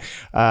that, but.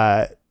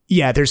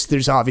 Yeah,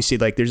 there's obviously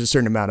like there's a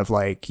certain amount of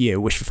like, you know,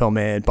 wish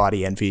fulfillment,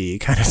 body envy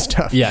kind of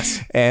stuff.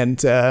 Yes. And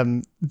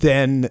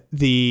then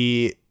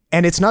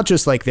and it's not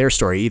just like their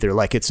story either.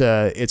 Like it's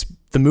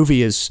the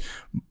movie is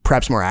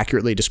perhaps more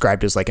accurately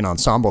described as like an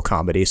ensemble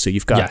comedy. So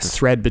you've got the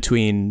thread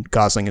between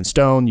Gosling and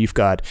Stone. You've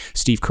got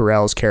Steve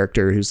Carell's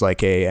character who's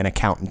like an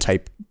accountant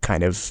type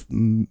kind of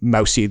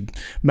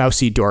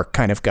mousy dork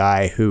kind of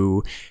guy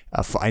who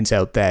finds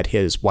out that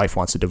his wife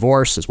wants a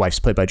divorce. His wife's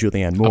played by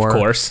Julianne Moore. Of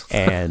course.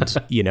 And,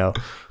 you know,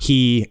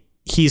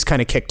 he's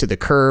kind of kicked to the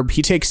curb.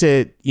 He takes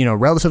it, you know,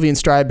 relatively in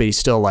stride, but he's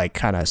still like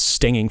kind of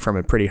stinging from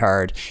it pretty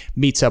hard.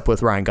 Meets up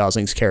with Ryan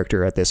Gosling's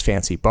character at this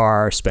fancy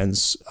bar,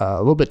 spends a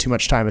little bit too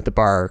much time at the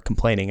bar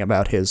complaining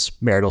about his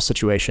marital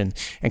situation,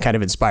 and kind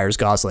of inspires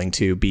Gosling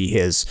to be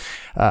his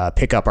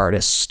pickup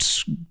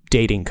artist,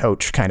 dating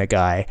coach kind of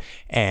guy.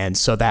 And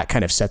so that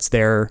kind of sets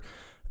their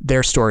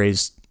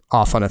stories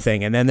off on a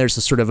thing. And then there's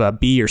a sort of a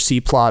B or C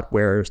plot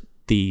where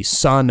the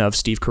son of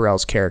Steve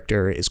Carell's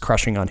character is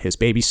crushing on his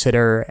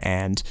babysitter,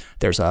 and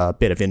there's a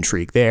bit of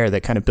intrigue there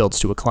that kind of builds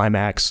to a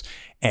climax,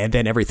 and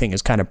then everything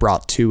is kind of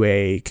brought to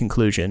a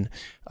conclusion.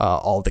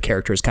 All of the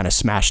characters kind of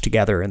smashed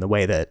together in the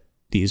way that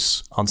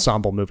these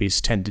ensemble movies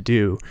tend to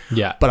do.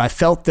 Yeah. But I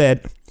felt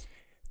that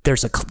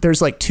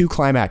there's like two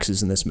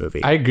climaxes in this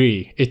movie. I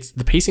agree.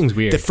 The pacing's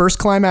weird. The first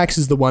climax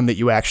is the one that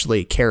you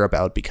actually care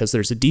about because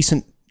there's a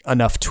decent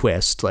enough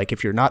twist. Like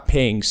if you're not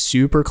paying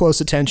super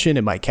close attention,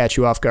 it might catch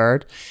you off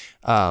guard.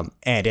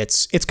 And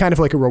it's kind of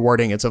like a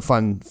rewarding, it's a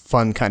fun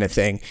kind of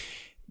thing.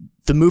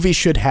 the movie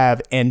should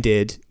have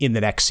ended in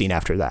the next scene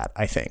after that,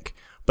 I think.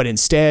 But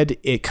instead,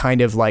 it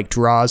kind of like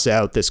draws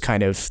out this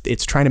kind of,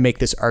 it's trying to make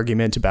this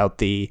argument about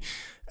the,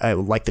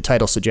 like the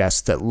title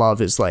suggests, that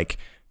love is like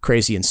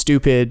crazy and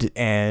stupid,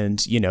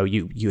 and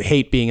you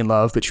hate being in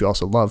love, but you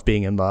also love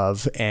being in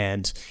love,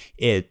 and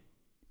it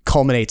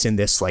culminates in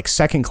this like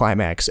second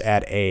climax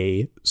at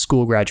a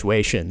school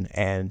graduation,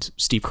 and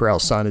Steve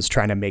Carell's son is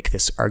trying to make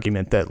this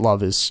argument that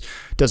love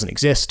doesn't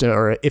exist,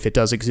 or if it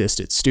does exist,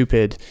 it's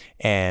stupid,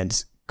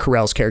 and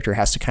Carell's character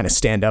has to kind of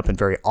stand up and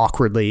very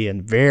awkwardly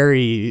and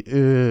very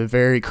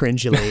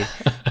cringily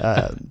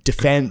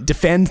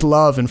defend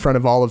love in front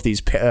of all of these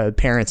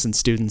parents and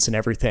students and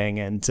everything,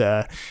 and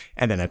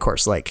then of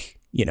course like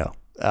you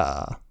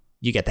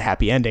get the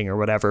happy ending or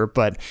whatever.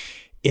 But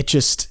it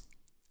just,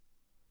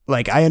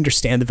 like, I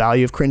understand the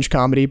value of cringe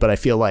comedy, but I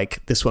feel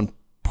like this one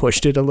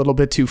pushed it a little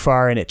bit too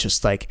far, and it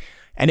just like,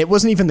 and it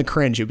wasn't even the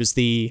cringe,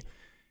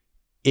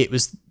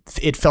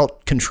 it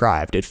felt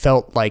contrived. It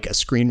felt like a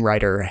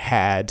screenwriter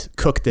had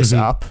cooked this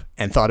up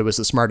and thought it was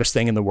the smartest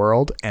thing in the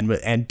world,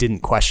 and didn't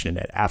question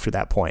it after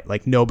that point.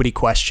 Like, nobody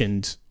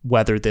questioned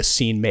whether this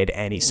scene made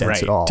any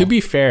sense at all. To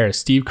be fair,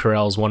 Steve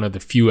Carell is one of the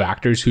few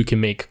actors who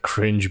can make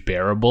cringe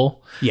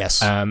bearable.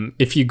 Yes.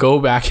 If you go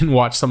back and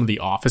watch some of the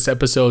Office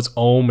episodes,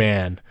 oh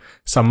man,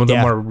 some of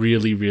them are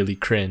really, really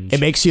cringe. It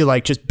makes you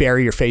like just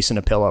bury your face in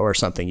a pillow or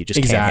something. You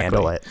just can't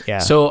handle it. Yeah.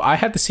 So I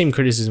had the same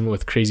criticism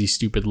with Crazy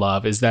Stupid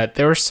Love, is that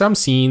there were some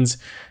scenes,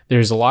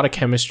 there's a lot of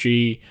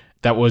chemistry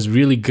that was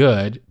really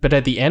good, but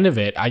at the end of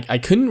it, I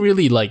couldn't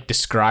really like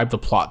describe the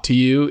plot to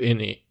you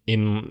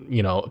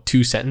in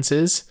 2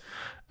 sentences.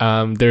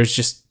 There's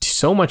just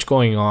so much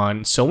going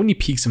on, so many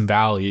peaks and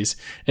valleys.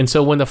 And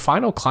so when the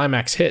final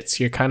climax hits,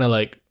 you're kind of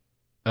like,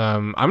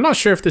 I'm not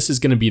sure if this is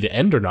going to be the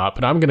end or not,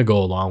 but I'm going to go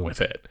along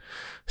with it.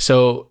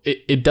 So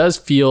it does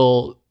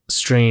feel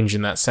strange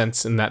in that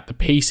sense, in that the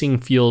pacing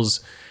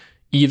feels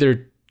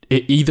either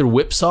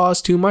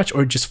whipsaws too much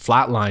or just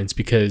flatlines,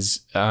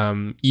 because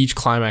each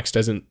climax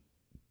doesn't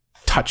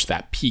touch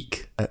that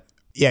peak.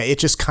 It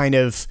just kind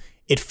of,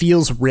 it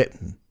feels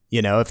written,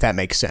 if that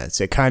makes sense.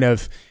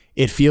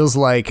 It feels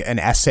like an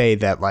essay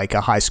that like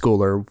a high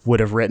schooler would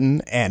have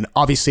written, and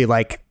obviously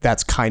like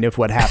that's kind of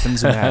what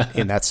happens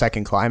in that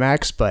second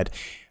climax, but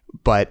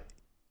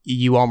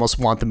you almost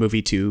want the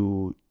movie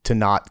to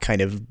not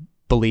kind of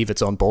believe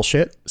its own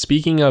bullshit.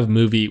 Speaking of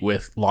movie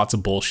with lots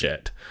of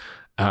bullshit,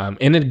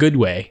 in a good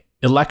way,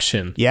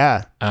 Election.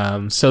 Yeah.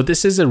 So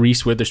this is a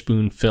Reese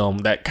Witherspoon film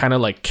that kind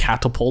of like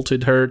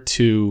catapulted her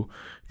to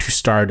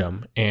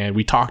stardom, and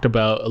we talked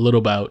a little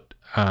about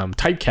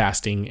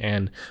typecasting,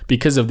 and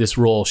because of this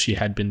role she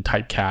had been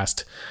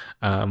typecast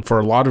for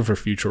a lot of her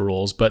future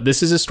roles. But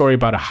this is a story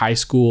about a high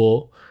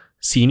school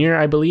senior,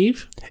 I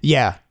believe,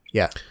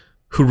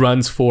 who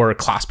runs for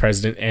class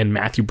president, and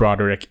Matthew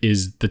Broderick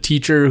is the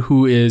teacher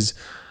who is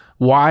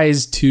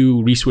wise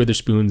to Reese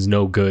Witherspoon's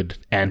no good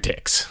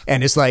antics,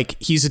 and it's like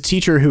he's a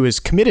teacher who is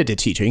committed to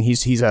teaching.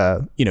 He's he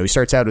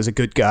starts out as a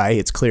good guy.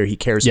 It's clear he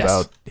cares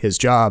about his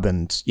job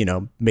and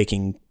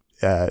making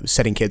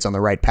setting kids on the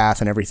right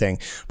path and everything.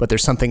 But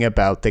there's something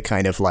about the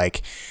kind of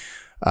like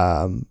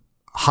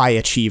high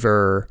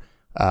achiever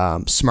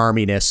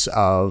smarminess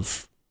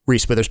of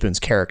Reese Witherspoon's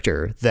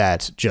character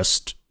that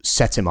just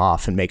sets him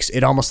off and makes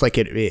it almost like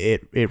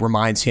it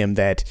reminds him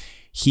that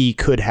he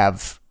could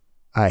have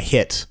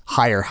hit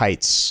higher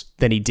heights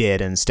than he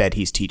did. Instead,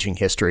 he's teaching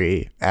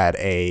history at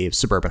a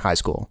suburban high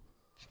school.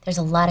 There's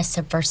a lot of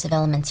subversive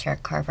elements here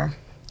at Carver,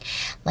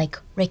 like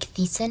Rick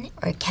Thiessen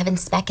or Kevin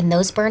Speck and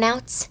those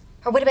burnouts.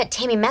 Or what about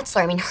Tammy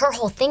Metzler? I mean, her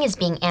whole thing is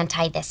being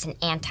anti-this and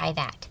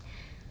anti-that.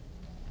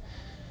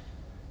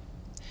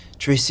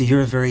 Tracy,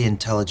 you're a very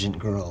intelligent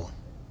girl.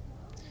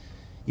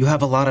 You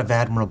have a lot of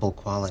admirable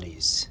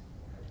qualities.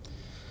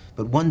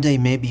 But one day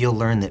maybe you'll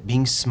learn that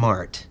being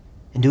smart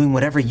and doing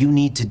whatever you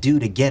need to do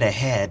to get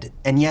ahead,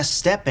 and yes,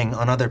 stepping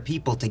on other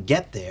people to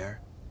get there,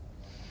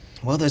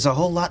 well, there's a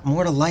whole lot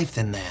more to life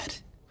than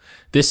that.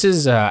 This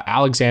is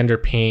Alexander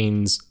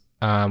Payne's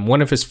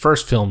one of his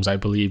first films, I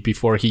believe,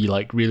 before he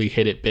like really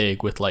hit it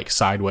big with like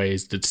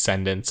Sideways, The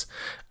Descendants.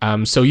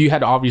 So you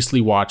had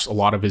obviously watched a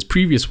lot of his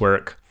previous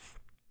work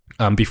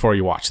before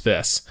you watched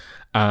this.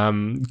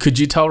 Could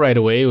you tell right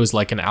away it was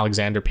like an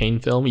Alexander Payne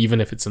film, even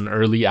if it's an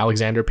early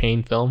Alexander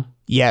Payne film?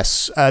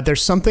 Yes,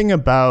 there's something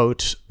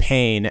about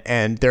Payne,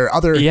 and there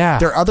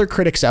are other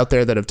critics out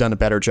there that have done a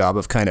better job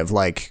of kind of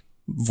like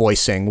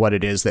voicing what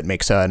it is that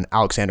makes an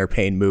Alexander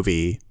Payne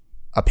movie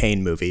a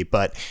Payne movie,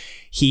 but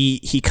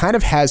he kind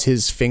of has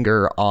his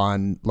finger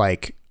on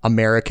like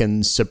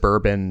American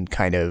suburban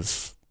kind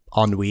of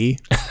ennui.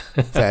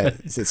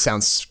 It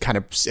sounds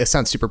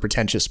super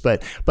pretentious,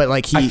 but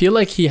like I feel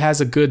like he has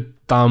a good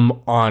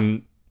thumb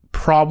on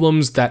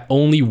problems that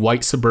only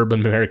white suburban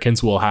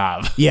Americans will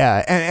have.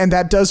 Yeah, and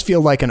that does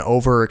feel like an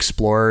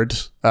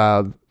overexplored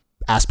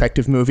aspect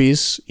of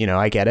movies.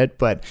 I get it,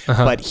 but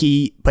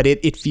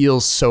it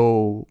feels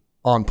so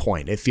on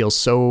point. It feels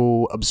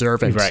so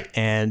observant, right?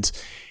 And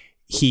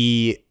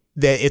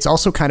it's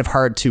also kind of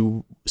hard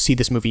to see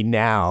this movie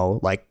now,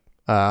 like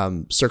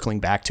circling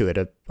back to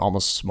it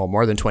almost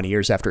more than 20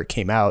 years after it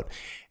came out,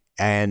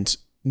 and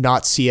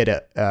not see it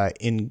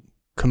in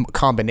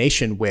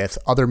combination with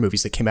other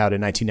movies that came out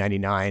in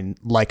 1999,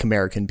 like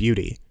American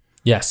Beauty.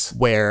 Yes,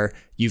 where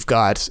you've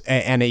got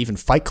and even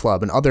Fight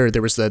Club and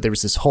there was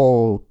this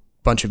whole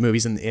bunch of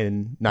movies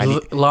in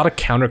 90. A lot of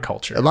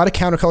counterculture.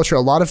 A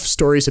lot of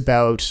stories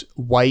about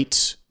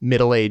white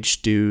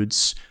middle-aged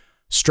dudes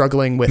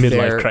struggling with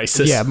midlife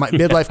crisis. Yeah,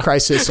 midlife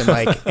crisis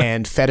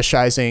and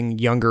fetishizing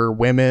younger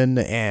women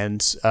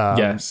and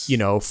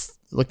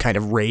kind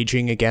of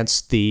raging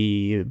against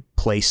the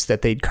place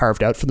that they'd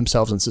carved out for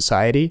themselves in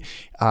society.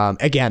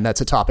 Again,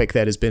 that's a topic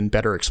that has been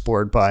better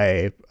explored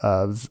by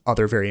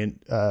other very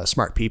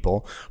smart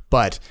people,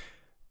 but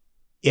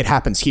it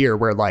happens here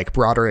where like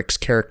Broderick's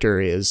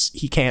character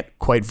he can't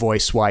quite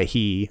voice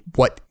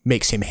what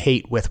makes him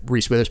hate with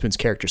Reese Witherspoon's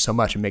character so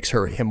much and makes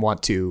him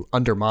want to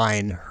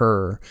undermine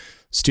her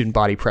student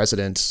body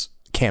president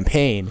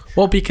campaign.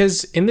 Well,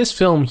 because in this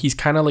film, he's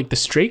kind of like the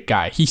straight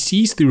guy. He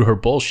sees through her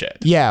bullshit.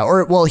 Yeah,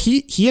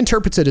 he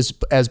interprets it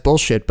as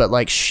bullshit, but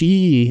like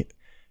she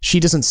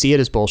doesn't see it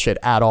as bullshit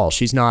at all.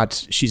 She's not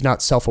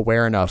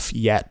self-aware enough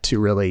yet to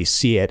really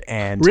see it.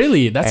 And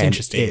really, that's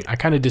interesting. I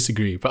kind of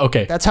disagree, but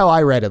okay. That's how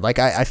I read it. Like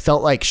I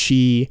felt like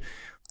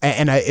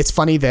it's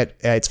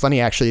funny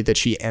actually that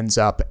she ends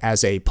up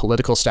as a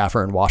political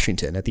staffer in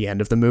Washington at the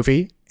end of the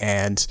movie.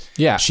 And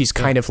she's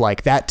kind of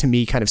like, that to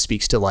me kind of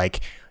speaks to like,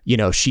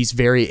 she's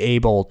very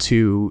able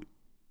to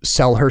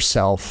sell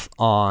herself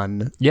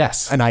on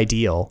an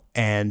ideal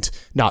and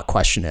not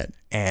question it.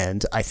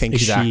 And I think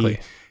exactly.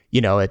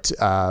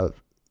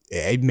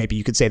 Maybe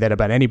you could say that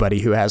about anybody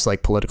who has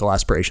like political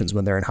aspirations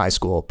when they're in high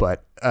school,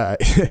 but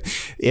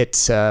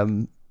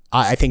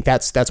I think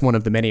that's one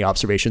of the many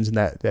observations in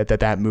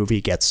that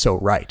movie gets so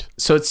right.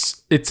 So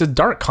it's a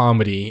dark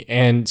comedy,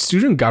 and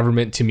student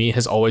government to me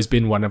has always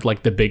been one of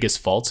like the biggest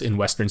faults in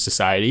Western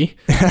society.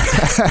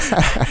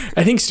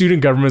 I think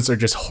student governments are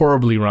just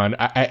horribly run.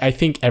 I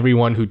think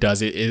everyone who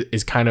does it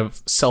is kind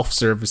of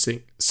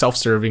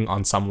self-serving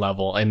on some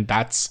level, and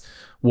that's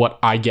what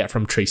I get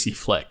from Tracy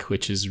Flick,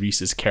 which is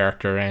Reese's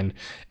character, and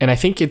I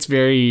think it's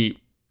I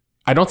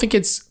don't think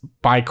it's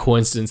by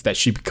coincidence that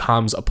she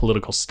becomes a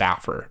political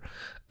staffer.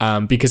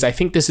 Because I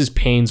think this is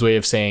Payne's way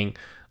of saying,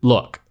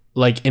 look,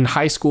 like in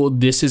high school,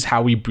 this is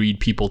how we breed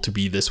people to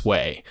be this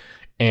way.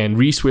 And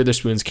Reese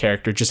Witherspoon's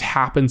character just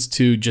happens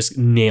to just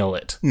nail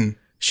it.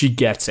 She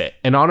gets it.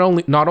 And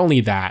not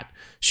only that,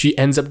 she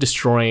ends up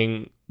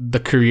destroying the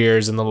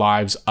careers and the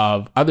lives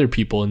of other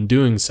people in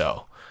doing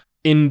so.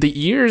 In the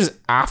years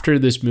after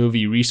this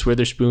movie, Reese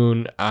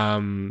Witherspoon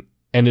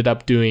ended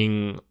up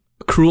doing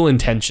Cruel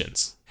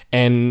Intentions.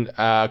 And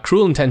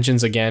Cruel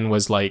Intentions, again,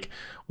 was like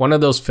one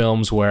of those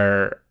films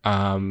where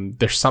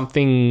there's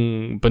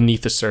something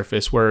beneath the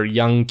surface where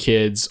young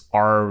kids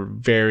are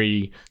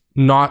very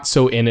not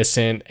so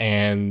innocent,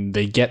 and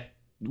they get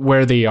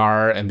where they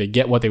are and they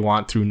get what they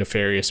want through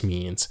nefarious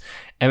means.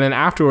 And then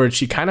afterwards,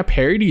 she kind of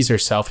parodies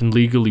herself in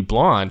Legally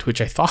Blonde,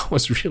 which I thought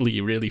was really,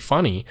 really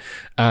funny.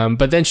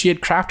 But then she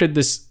had crafted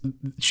this,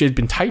 she had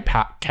been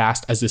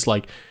typecast as this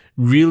like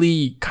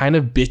really kind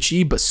of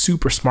bitchy but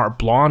super smart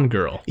blonde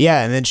girl.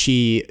 Yeah, and then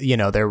she,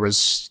 there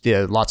was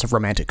lots of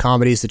romantic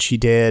comedies that she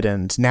did,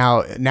 and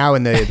now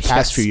in the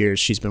past few years,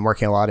 she's been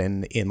working a lot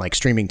in like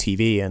streaming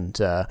TV, and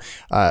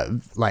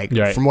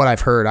from what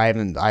I've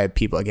heard,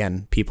 people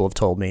have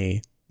told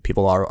me.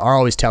 People are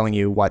always telling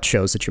you what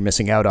shows that you're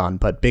missing out on,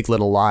 but Big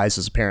Little Lies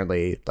is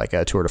apparently like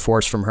a tour de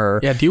force from her.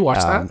 Yeah, do you watch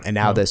that? And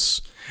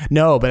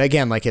now but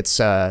again, like it's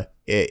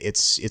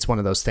one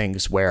of those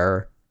things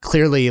where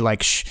clearly,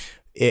 like,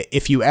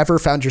 if you ever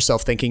found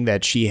yourself thinking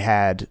that she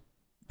had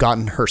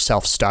gotten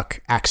herself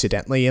stuck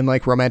accidentally in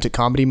like romantic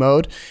comedy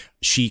mode,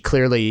 she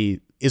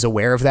clearly is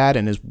aware of that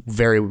and is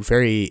very,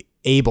 very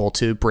able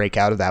to break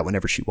out of that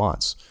whenever she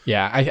wants.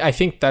 Yeah, I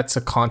think that's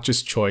a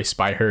conscious choice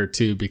by her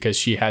too, because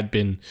she had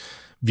been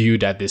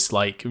viewed as this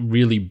like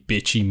really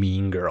bitchy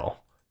mean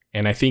girl,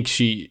 and I think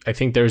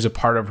there's a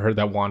part of her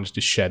that wanted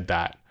to shed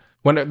that.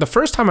 When the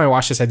first time I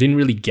watched this, I didn't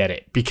really get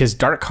it because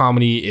dark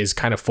comedy is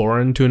kind of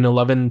foreign to an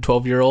 11,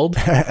 12-year-old.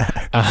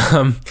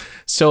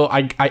 So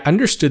I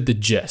understood the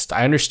gist.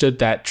 I understood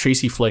that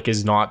Tracy Flick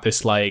is not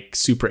this like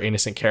super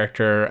innocent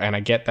character, and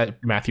I get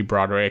that Matthew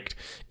Broderick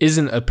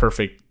isn't a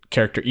perfect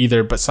character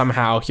either, but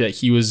somehow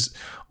he was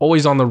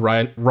always on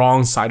the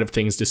wrong side of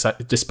things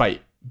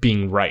despite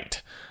being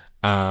right.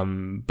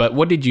 But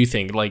what did you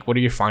think? Like, what are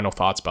your final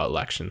thoughts about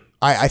Election?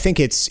 I think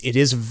it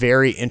is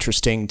very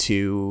interesting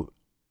to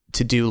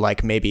do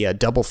like maybe a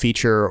double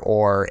feature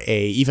or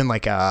even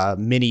like a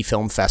mini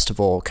film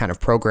festival kind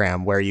of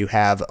program where you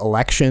have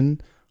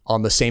Election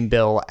on the same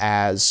bill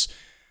as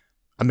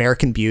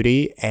American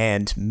Beauty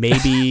and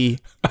maybe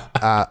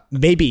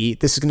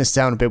this is going to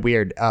sound a bit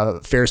weird,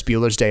 Ferris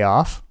Bueller's Day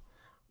Off,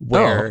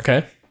 where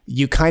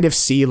you kind of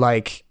see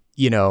like,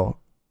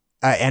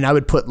 and I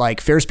would put like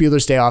Ferris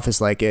Bueller's Day Off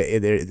as like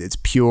it's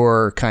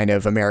pure kind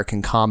of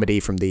American comedy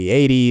from the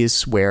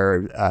 80s,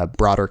 where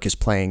Broderick is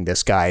playing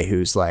this guy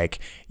who's like,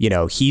 you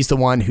know, he's the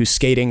one who's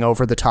skating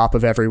over the top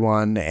of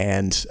everyone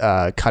and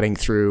cutting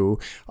through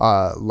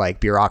like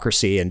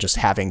bureaucracy and just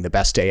having the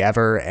best day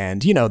ever.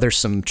 And, you know, there's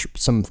some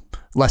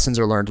lessons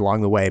are learned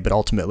along the way, but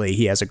ultimately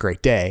he has a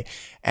great day.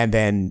 And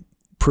then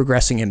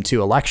progressing him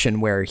to Election,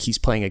 where he's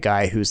playing a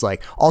guy who's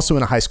like also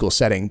in a high school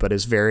setting, but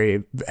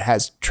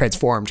has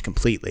transformed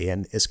completely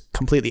and is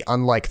completely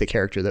unlike the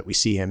character that we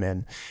see him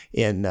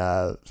in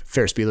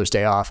Ferris Bueller's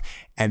Day Off.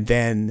 And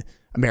then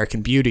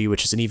American Beauty,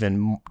 which is an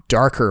even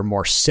darker,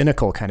 more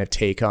cynical kind of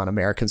take on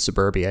American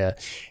suburbia,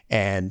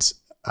 and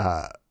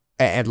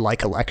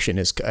like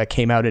Election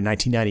came out in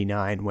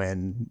 1999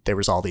 when there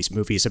was all these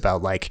movies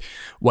about like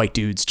white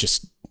dudes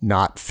just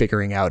not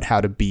figuring out how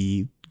to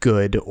be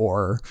good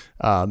or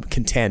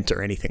content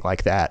or anything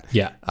like that.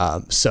 Yeah.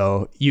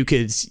 So you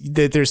could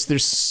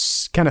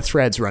there's kind of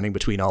threads running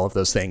between all of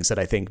those things that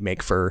I think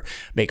make for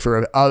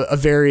a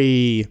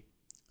very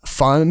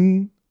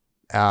fun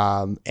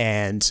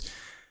and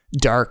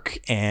dark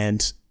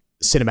and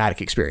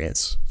cinematic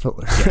experience.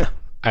 Yeah,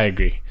 I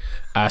agree.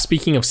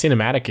 Speaking of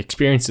cinematic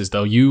experiences,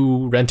 though,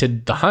 you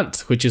rented The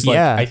Hunt, which is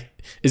like,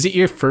 is it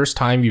your first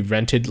time you've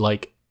rented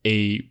like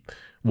a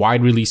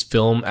wide release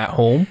film at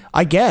home?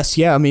 I guess,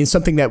 yeah. I mean,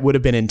 something that would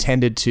have been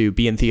intended to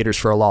be in theaters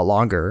for a lot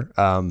longer.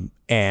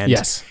 And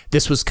yes,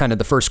 this was kind of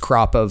the first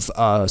crop of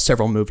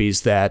several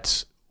movies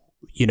that,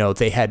 you know,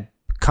 they had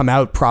come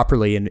out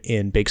properly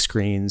in big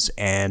screens,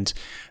 and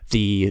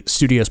the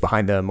studios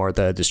behind them or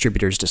the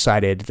distributors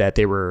decided that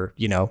they were,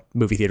 you know,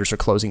 movie theaters are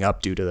closing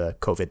up due to the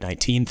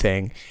COVID-19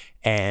 thing,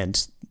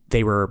 and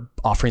they were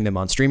offering them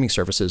on streaming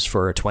services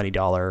for a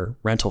 $20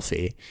 rental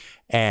fee.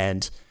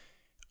 And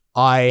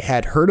I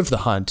had heard of The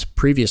Hunt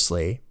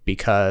previously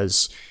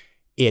because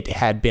it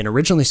had been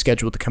originally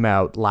scheduled to come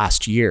out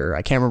last year.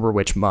 I can't remember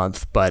which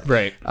month, but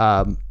right.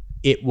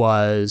 It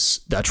was,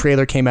 the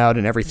trailer came out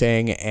and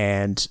everything,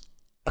 and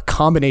a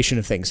combination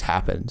of things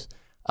happened.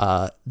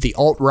 The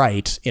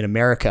alt-right in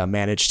America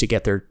managed to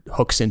get their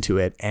hooks into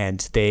it,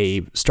 and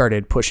they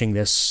started pushing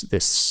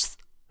this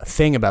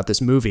thing about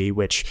this movie,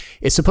 which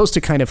is supposed to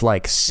kind of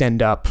like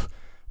send up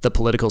the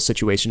political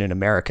situation in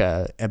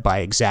America by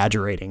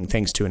exaggerating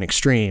things to an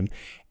extreme.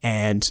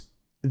 And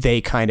they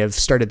kind of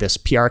started this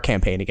PR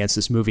campaign against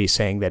this movie,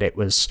 saying that it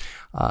was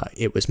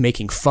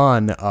making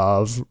fun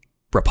of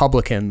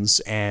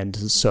Republicans and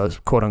so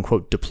quote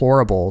unquote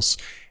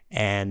deplorables.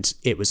 And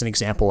it was an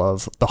example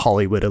of the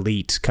Hollywood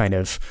elite kind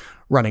of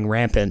running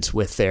rampant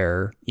with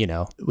their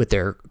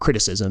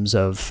criticisms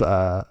of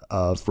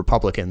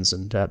Republicans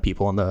and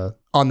people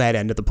on that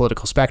end of the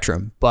political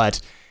spectrum. But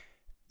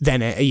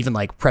then even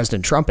like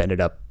President Trump ended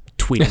up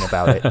tweeting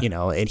about it, you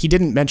know, and he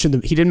didn't mention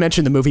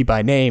the movie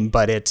by name,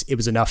 but it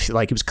was enough.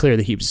 Like, it was clear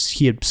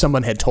that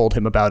someone had told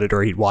him about it,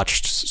 or he'd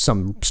watched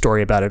some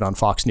story about it on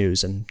Fox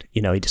News, and,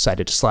 you know, he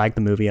decided to slag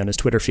the movie on his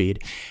Twitter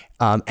feed.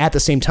 At the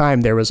same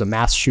time, there was a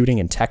mass shooting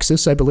in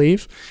Texas, I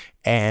believe,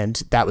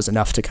 and that was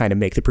enough to kind of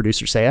make the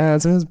producer say,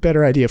 it's a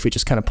better idea if we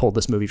just kind of pulled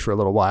this movie for a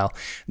little while.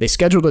 They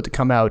scheduled it to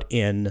come out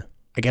in,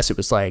 I guess it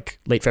was like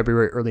late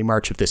February, early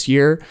March of this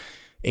year.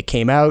 It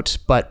came out,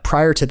 but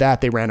prior to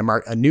that, they ran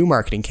a new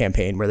marketing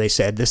campaign where they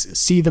said,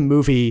 see the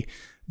movie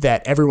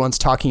that everyone's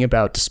talking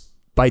about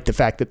despite the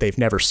fact that they've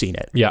never seen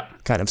it. Yeah.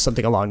 Kind of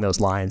something along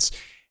those lines.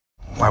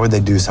 Why would they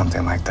do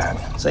something like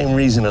that? Same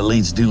reason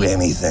elites do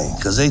anything,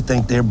 because they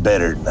think they're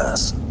better than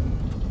us.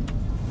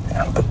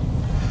 Yeah,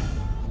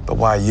 but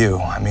why you?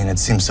 I mean, it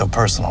seems so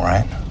personal,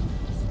 right?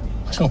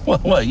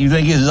 What, you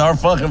think it's our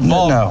fucking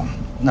fault?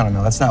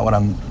 No, that's not what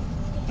I'm...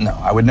 No,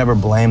 I would never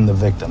blame the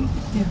victim.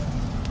 Yeah.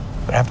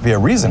 There'd have to be a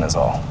reason is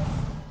all.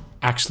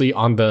 Actually,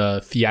 on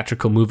the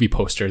theatrical movie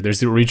poster, there's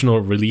the original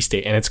release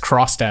date, and it's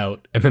crossed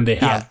out, and then they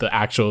have the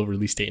actual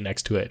release date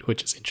next to it,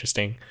 which is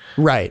interesting.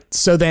 Right.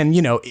 So then,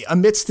 you know,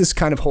 amidst this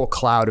kind of whole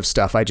cloud of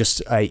stuff, I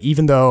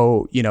even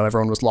though, you know,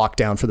 everyone was locked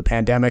down for the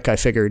pandemic, I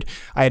figured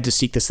I had to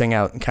seek this thing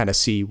out and kind of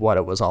see what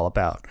it was all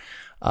about.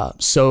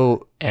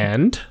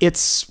 And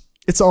it's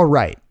all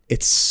right.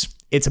 It's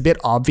a bit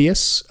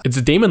obvious. It's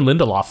a Damon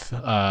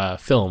Lindelof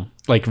film,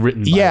 like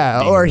written by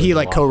Damon or he Lindelof.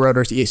 like co-wrote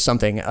or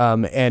something.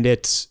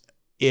 And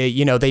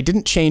you know, they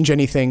didn't change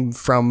anything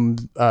from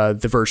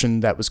the version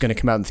that was going to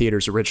come out in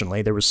theaters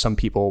originally. There was some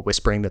people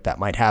whispering that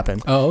might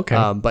happen. Oh,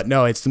 okay. But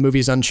no, the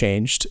movie's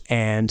unchanged,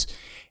 and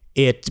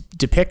it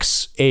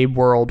depicts a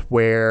world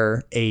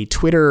where a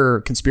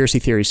Twitter conspiracy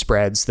theory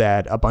spreads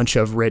that a bunch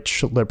of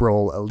rich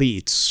liberal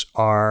elites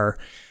are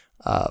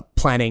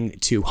planning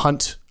to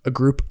hunt a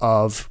group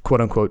of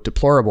quote unquote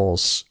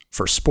deplorables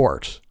for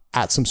sport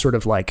at some sort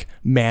of like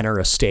manor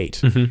estate.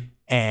 Mm-hmm.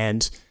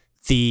 And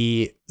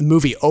the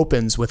movie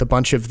opens with a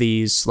bunch of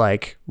these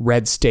like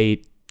red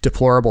state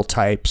deplorable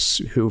types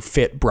who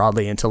fit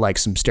broadly into like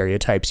some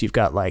stereotypes. You've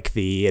got like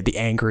the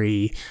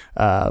angry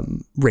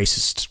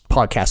racist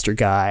podcaster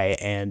guy,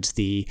 and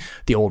the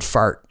old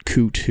fart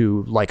coot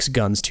who likes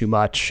guns too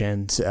much,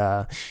 and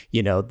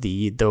you know,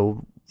 the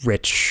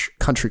rich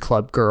country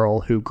club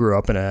girl who grew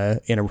up in a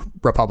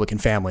Republican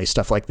family,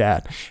 stuff like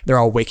that. They're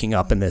all waking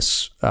up in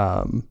this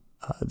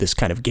this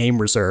kind of game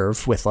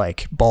reserve with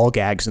like ball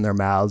gags in their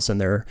mouths, and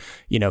they're,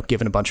 you know,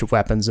 given a bunch of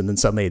weapons, and then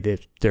suddenly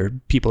their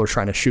people are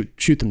trying to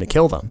shoot them to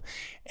kill them.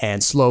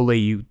 And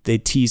slowly they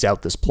tease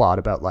out this plot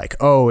about like,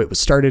 oh, it was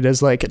started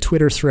as like a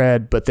Twitter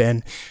thread, but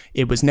then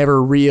it was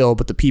never real.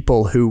 But the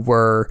people who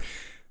were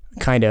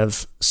kind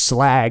of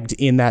slagged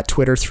in that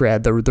Twitter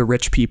thread, the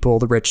rich people,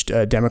 the rich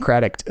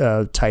Democratic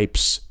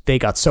types, they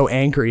got so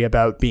angry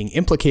about being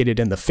implicated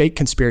in the fake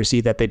conspiracy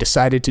that they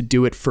decided to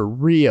do it for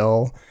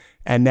real.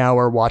 And now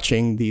we're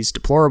watching these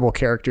deplorable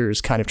characters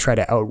kind of try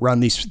to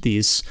outrun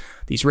these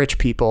rich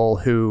people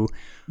who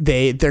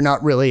they're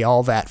not really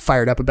all that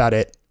fired up about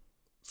it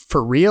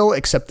for real,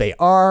 except they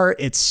are.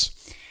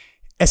 It's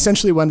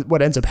essentially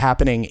what ends up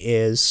happening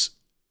is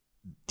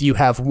you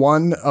have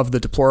one of the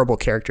deplorable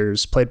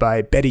characters played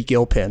by Betty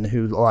Gilpin,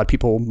 who a lot of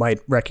people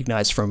might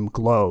recognize from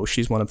Glow.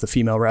 She's one of the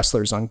female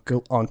wrestlers on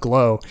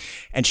Glow,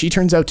 and she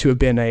turns out to have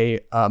been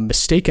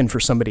mistaken for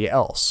somebody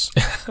else.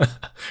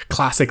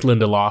 Classic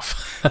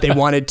Lindelof. They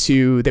wanted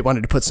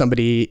to put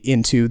somebody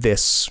into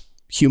this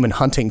human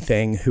hunting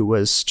thing who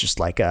was just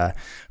like I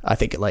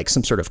think like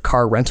some sort of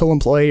car rental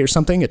employee or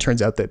something. It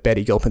turns out that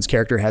Betty Gilpin's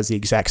character has the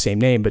exact same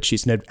name, but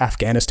she's an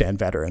Afghanistan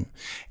veteran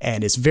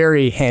and is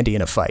very handy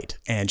in a fight.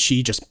 And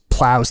she just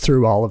plows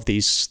through all of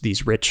these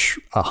rich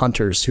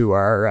hunters who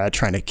are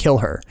trying to kill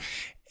her,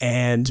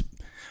 and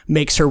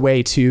makes her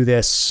way to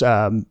this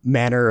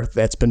manor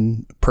that's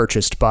been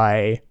purchased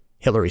by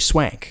Hilary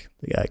Swank,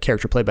 the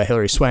character played by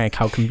Hilary Swank.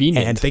 How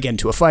convenient. And they get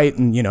into a fight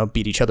and, you know,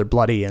 beat each other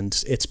bloody. And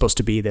it's supposed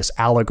to be this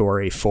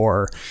allegory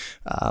for,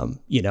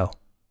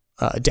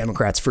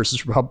 Democrats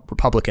versus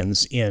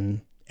Republicans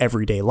in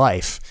everyday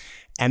life.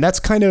 And that's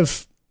kind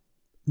of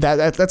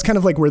that's kind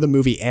of like where the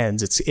movie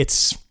ends.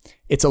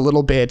 It's a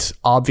little bit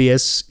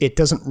obvious. It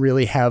doesn't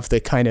really have the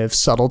kind of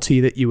subtlety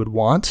that you would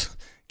want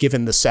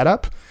given the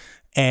setup.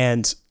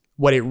 And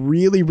what it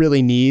really,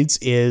 really needs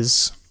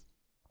is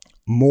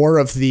more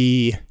of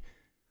the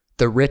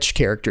rich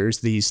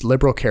characters, these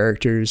liberal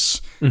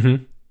characters,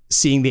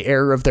 seeing the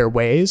error of their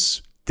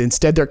ways.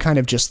 Instead, they're kind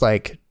of just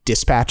like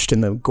dispatched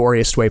in the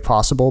goriest way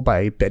possible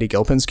by Betty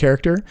Gilpin's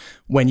character,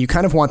 when you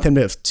kind of want them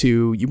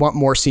you want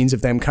more scenes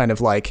of them kind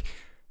of like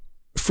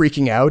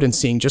freaking out and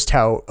seeing just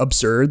how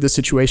absurd the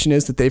situation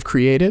is that they've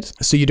created.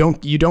 So you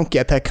don't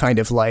get that kind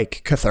of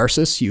like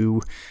catharsis.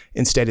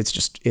 Instead,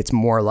 it's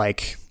more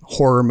like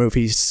horror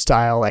movie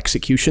style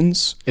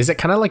executions. Is it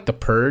kind of like The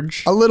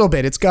Purge? A little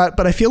bit.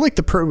 But I feel like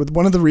The Purge,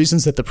 one of the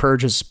reasons that The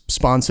Purge has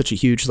spawned such a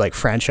huge like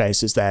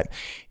franchise is that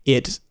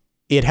it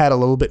had a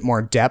little bit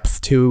more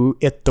depth to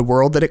it, the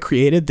world that it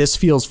created. This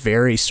feels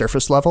very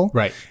surface level.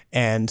 Right.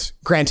 And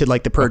granted,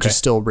 like The Purge is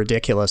still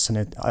ridiculous,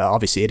 and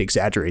obviously it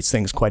exaggerates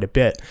things quite a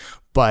bit,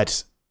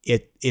 but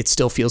it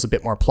still feels a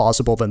bit more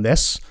plausible than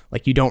this.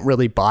 Like, you don't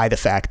really buy the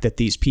fact that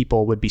these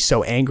people would be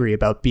so angry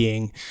about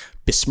being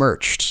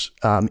besmirched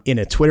in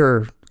a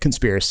Twitter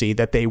conspiracy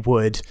that they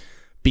would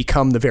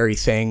become the very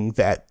thing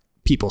that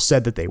people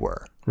said that they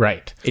were.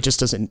 Right. It just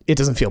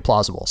doesn't feel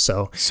plausible.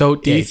 So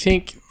do you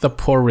think the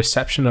poor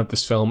reception of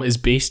this film is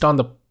based on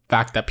the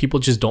fact that people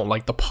just don't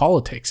like the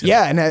politics?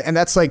 Yeah. And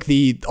that's like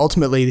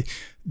ultimately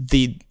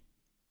the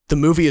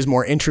movie is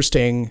more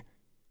interesting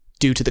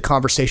due to the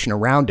conversation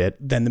around it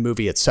than the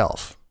movie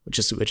itself, which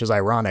is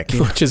ironic.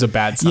 Which is a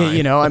bad sign. Yeah,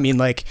 you know, I mean,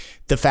 like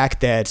the fact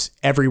that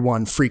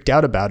everyone freaked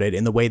out about it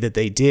in the way that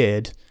they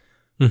did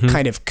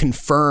kind of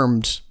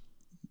confirmed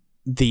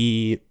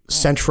the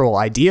central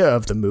idea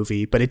of the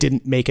movie, but it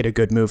didn't make it a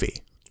good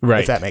movie.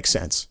 Right. If that makes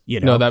sense. You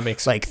know, no, that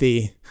makes like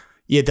the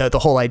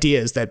whole idea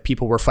is that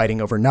people were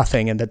fighting over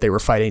nothing and that they were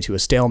fighting to a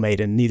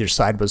stalemate and neither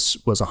side was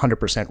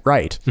 100%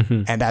 right.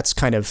 And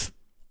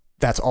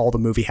that's all the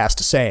movie has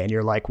to say. And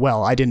you're like,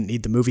 well, I didn't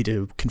need the movie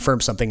to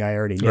confirm something I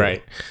already knew.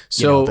 Right.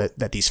 So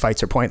that these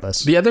fights are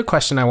pointless. The other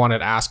question I wanted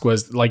to ask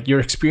was like your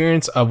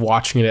experience of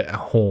watching it at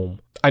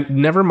home. I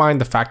never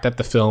mind the fact that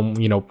the film,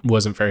 you know,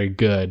 wasn't very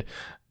good,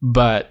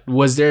 but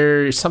was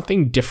there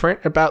something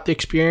different about the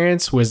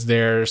experience? Was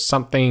there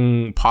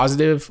something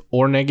positive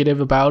or negative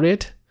about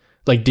it?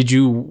 Like, did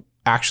you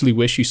actually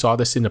wish you saw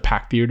this in a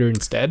packed theater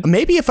instead?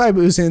 Maybe if I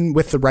was in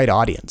with the right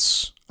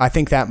audience. I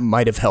think that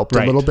might have helped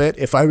a little bit.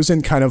 If I was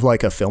in kind of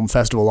like a film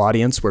festival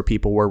audience where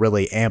people were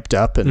really amped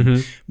up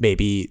and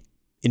maybe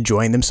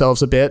enjoying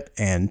themselves a bit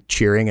and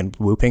cheering and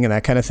whooping and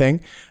that kind of thing,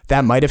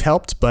 that might have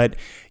helped. But,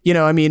 you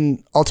know, I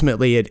mean,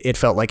 ultimately it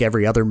felt like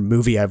every other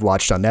movie I've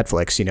watched on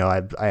Netflix. You know,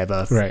 I have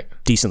a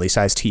decently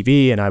sized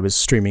TV and I was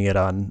streaming it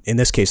on, in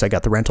this case, I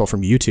got the rental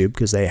from YouTube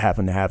because they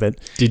happen to have it.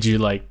 Did you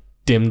like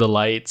dim the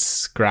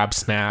lights, grab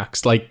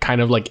snacks, like kind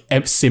of like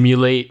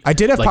simulate I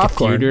did have like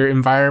popcorn. A theater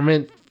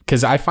environment?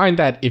 Because I find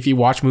that if you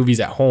watch movies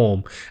at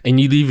home and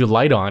you leave your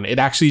light on, it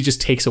actually just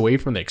takes away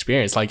from the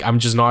experience. Like, I'm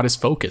just not as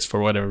focused for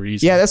whatever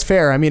reason. Yeah, that's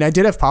fair. I mean, I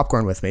did have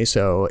popcorn with me,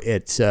 so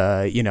it's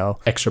you know,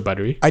 extra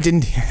buttery. I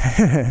didn't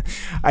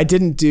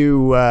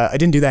do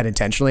that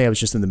intentionally. I was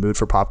just in the mood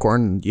for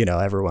popcorn. And, you know,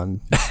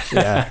 everyone.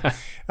 Yeah.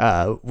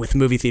 with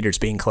movie theaters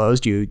being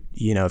closed, you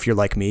know, if you're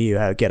like me,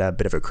 you get a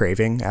bit of a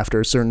craving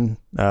after a certain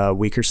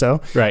week or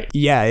so. Right.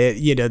 Yeah.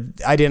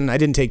 I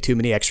didn't take too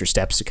many extra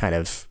steps to kind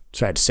of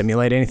try to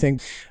simulate anything.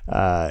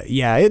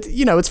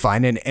 It's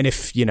fine. And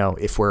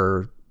if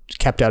we're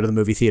kept out of the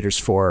movie theaters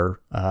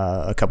for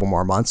a couple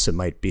more months, it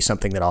might be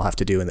something that I'll have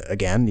to do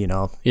again,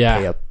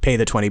 pay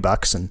the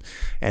 $20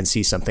 and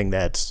see something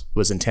that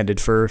was intended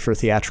for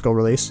theatrical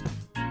release.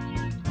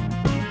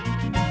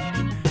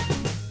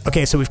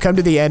 Okay, so we've come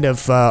to the end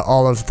of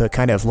all of the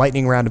kind of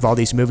lightning round of all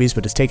these movies,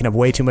 but it's taken up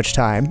way too much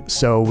time.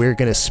 So we're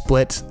going to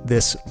split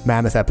this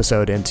mammoth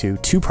episode into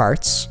 2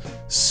 parts.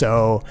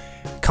 So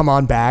come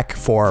on back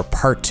for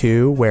part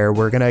 2, where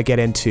we're going to get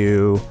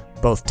into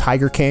both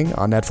Tiger King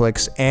on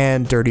Netflix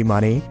and Dirty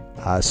Money.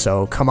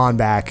 So come on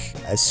back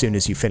as soon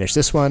as you finish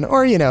this one,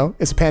 or,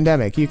 it's a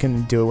pandemic. You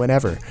can do it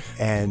whenever,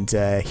 and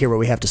hear what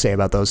we have to say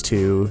about those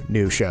 2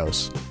 new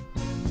shows.